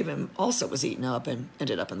to save him, also was eaten up and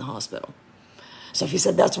ended up in the hospital. So if you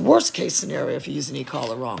said that's worst case scenario if you use an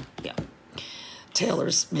e-collar wrong, yeah.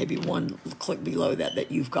 Taylor's maybe one click below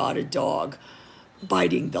that you've got a dog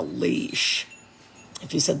biting the leash.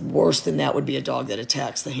 If you said worse than that would be a dog that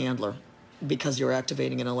attacks the handler because you're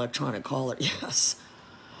activating an electronic collar, yes.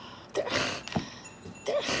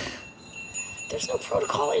 There's no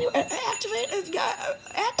protocol anywhere. Activate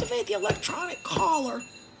the electronic collar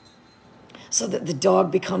so that the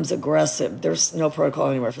dog becomes aggressive. There's no protocol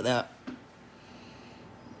anywhere for that.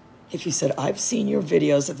 If you said, I've seen your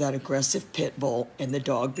videos of that aggressive pit bull and the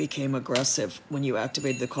dog became aggressive when you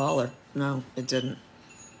activated the collar. No, it didn't.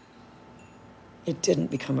 It didn't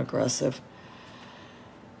become aggressive.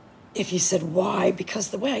 If you said, why?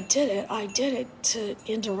 Because the way I did it to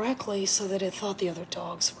indirectly so that it thought the other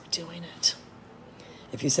dogs were doing it.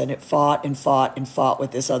 If you said it fought and fought and fought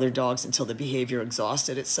with this other dogs until the behavior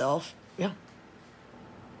exhausted itself, yeah.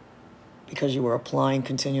 Because you were applying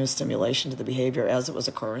continuous stimulation to the behavior as it was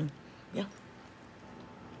occurring, yeah.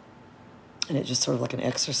 And it just sort of like an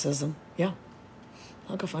exorcism, yeah.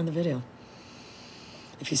 I'll go find the video.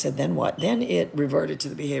 If you said, then what? Then it reverted to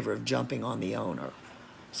the behavior of jumping on the owner.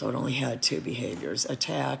 So it only had two behaviors,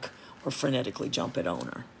 attack or frenetically jump at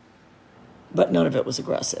owner. But none of it was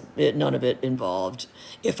aggressive. None of it involved,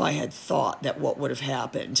 if I had thought that what would have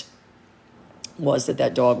happened was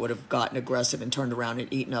that dog would have gotten aggressive and turned around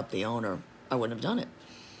and eaten up the owner, I wouldn't have done it.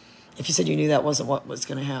 If you said you knew that wasn't what was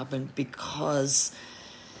going to happen, because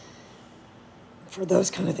for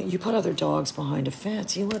those kind of things, you put other dogs behind a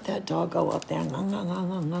fence, you let that dog go up there, and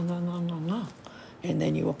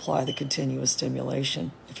then you apply the continuous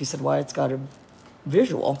stimulation. If you said, why, it's got a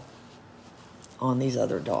visual on these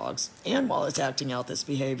other dogs, and while it's acting out this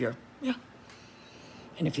behavior, yeah.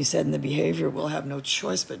 And if you said, in the behavior will have no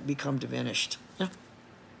choice but become diminished, yeah.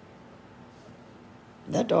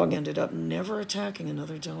 That dog ended up never attacking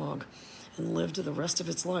another dog and lived the rest of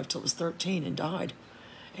its life till it was 13 and died.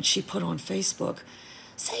 And she put on Facebook,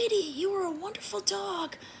 Sadie, you were a wonderful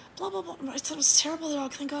dog, blah, blah, blah. I said, it was a terrible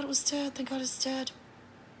dog. Thank God it was dead. Thank God it's dead.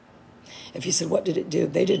 If you said, what did it do?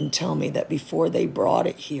 They didn't tell me that before they brought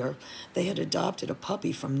it here, they had adopted a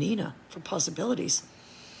puppy from Nina for possibilities,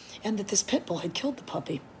 and that this pit bull had killed the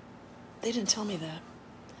puppy. They didn't tell me that.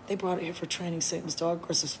 They brought it here for training. Satan's dog, of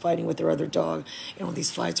course, was fighting with their other dog. You know,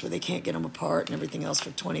 these fights where they can't get them apart and everything else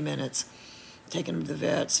for 20 minutes. Taking them to the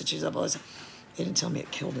vet, stitches up, all this. They didn't tell me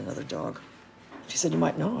it killed another dog. If you said, you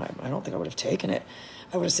might know, I don't think I would have taken it.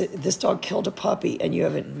 I would have said, this dog killed a puppy and you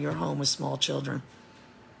have it in your home with small children.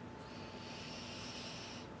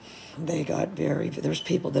 They got there's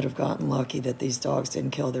people that have gotten lucky that these dogs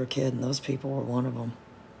didn't kill their kid, and those people were one of them.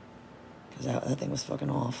 Because that thing was fucking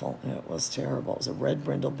awful. It was terrible. It was a red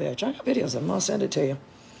brindle bitch. I got videos of them. I'll send it to you.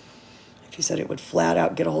 If you said it would flat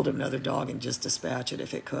out get a hold of another dog and just dispatch it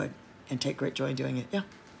if it could, and take great joy in doing it, yeah.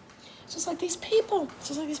 It's just like these people. It's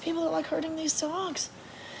just like these people that like hurting these dogs.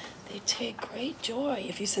 They take great joy.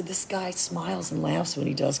 If you said this guy smiles and laughs when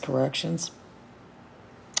he does corrections,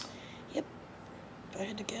 yep, if I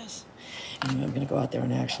had to guess. And I'm going to go out there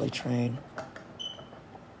and actually train.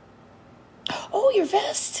 Oh, your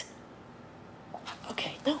vest.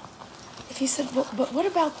 Okay, no. If you said, but what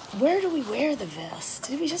about, where do we wear the vest?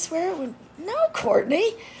 Did we just wear it when, no,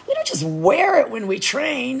 Courtney. We don't just wear it when we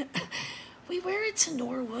train. We wear it to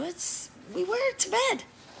Norwoods. We wear it to bed.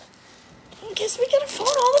 In case we get a phone,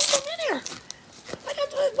 all this stuff in here.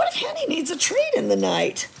 What if Henny needs a treat in the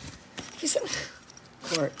night? If you said,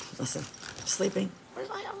 Court, listen, I'm sleeping.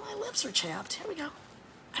 My lips are chapped. Here we go.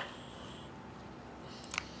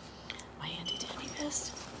 My handy dandy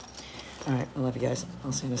vest. All right, I love you guys.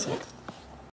 I'll see you in a sec.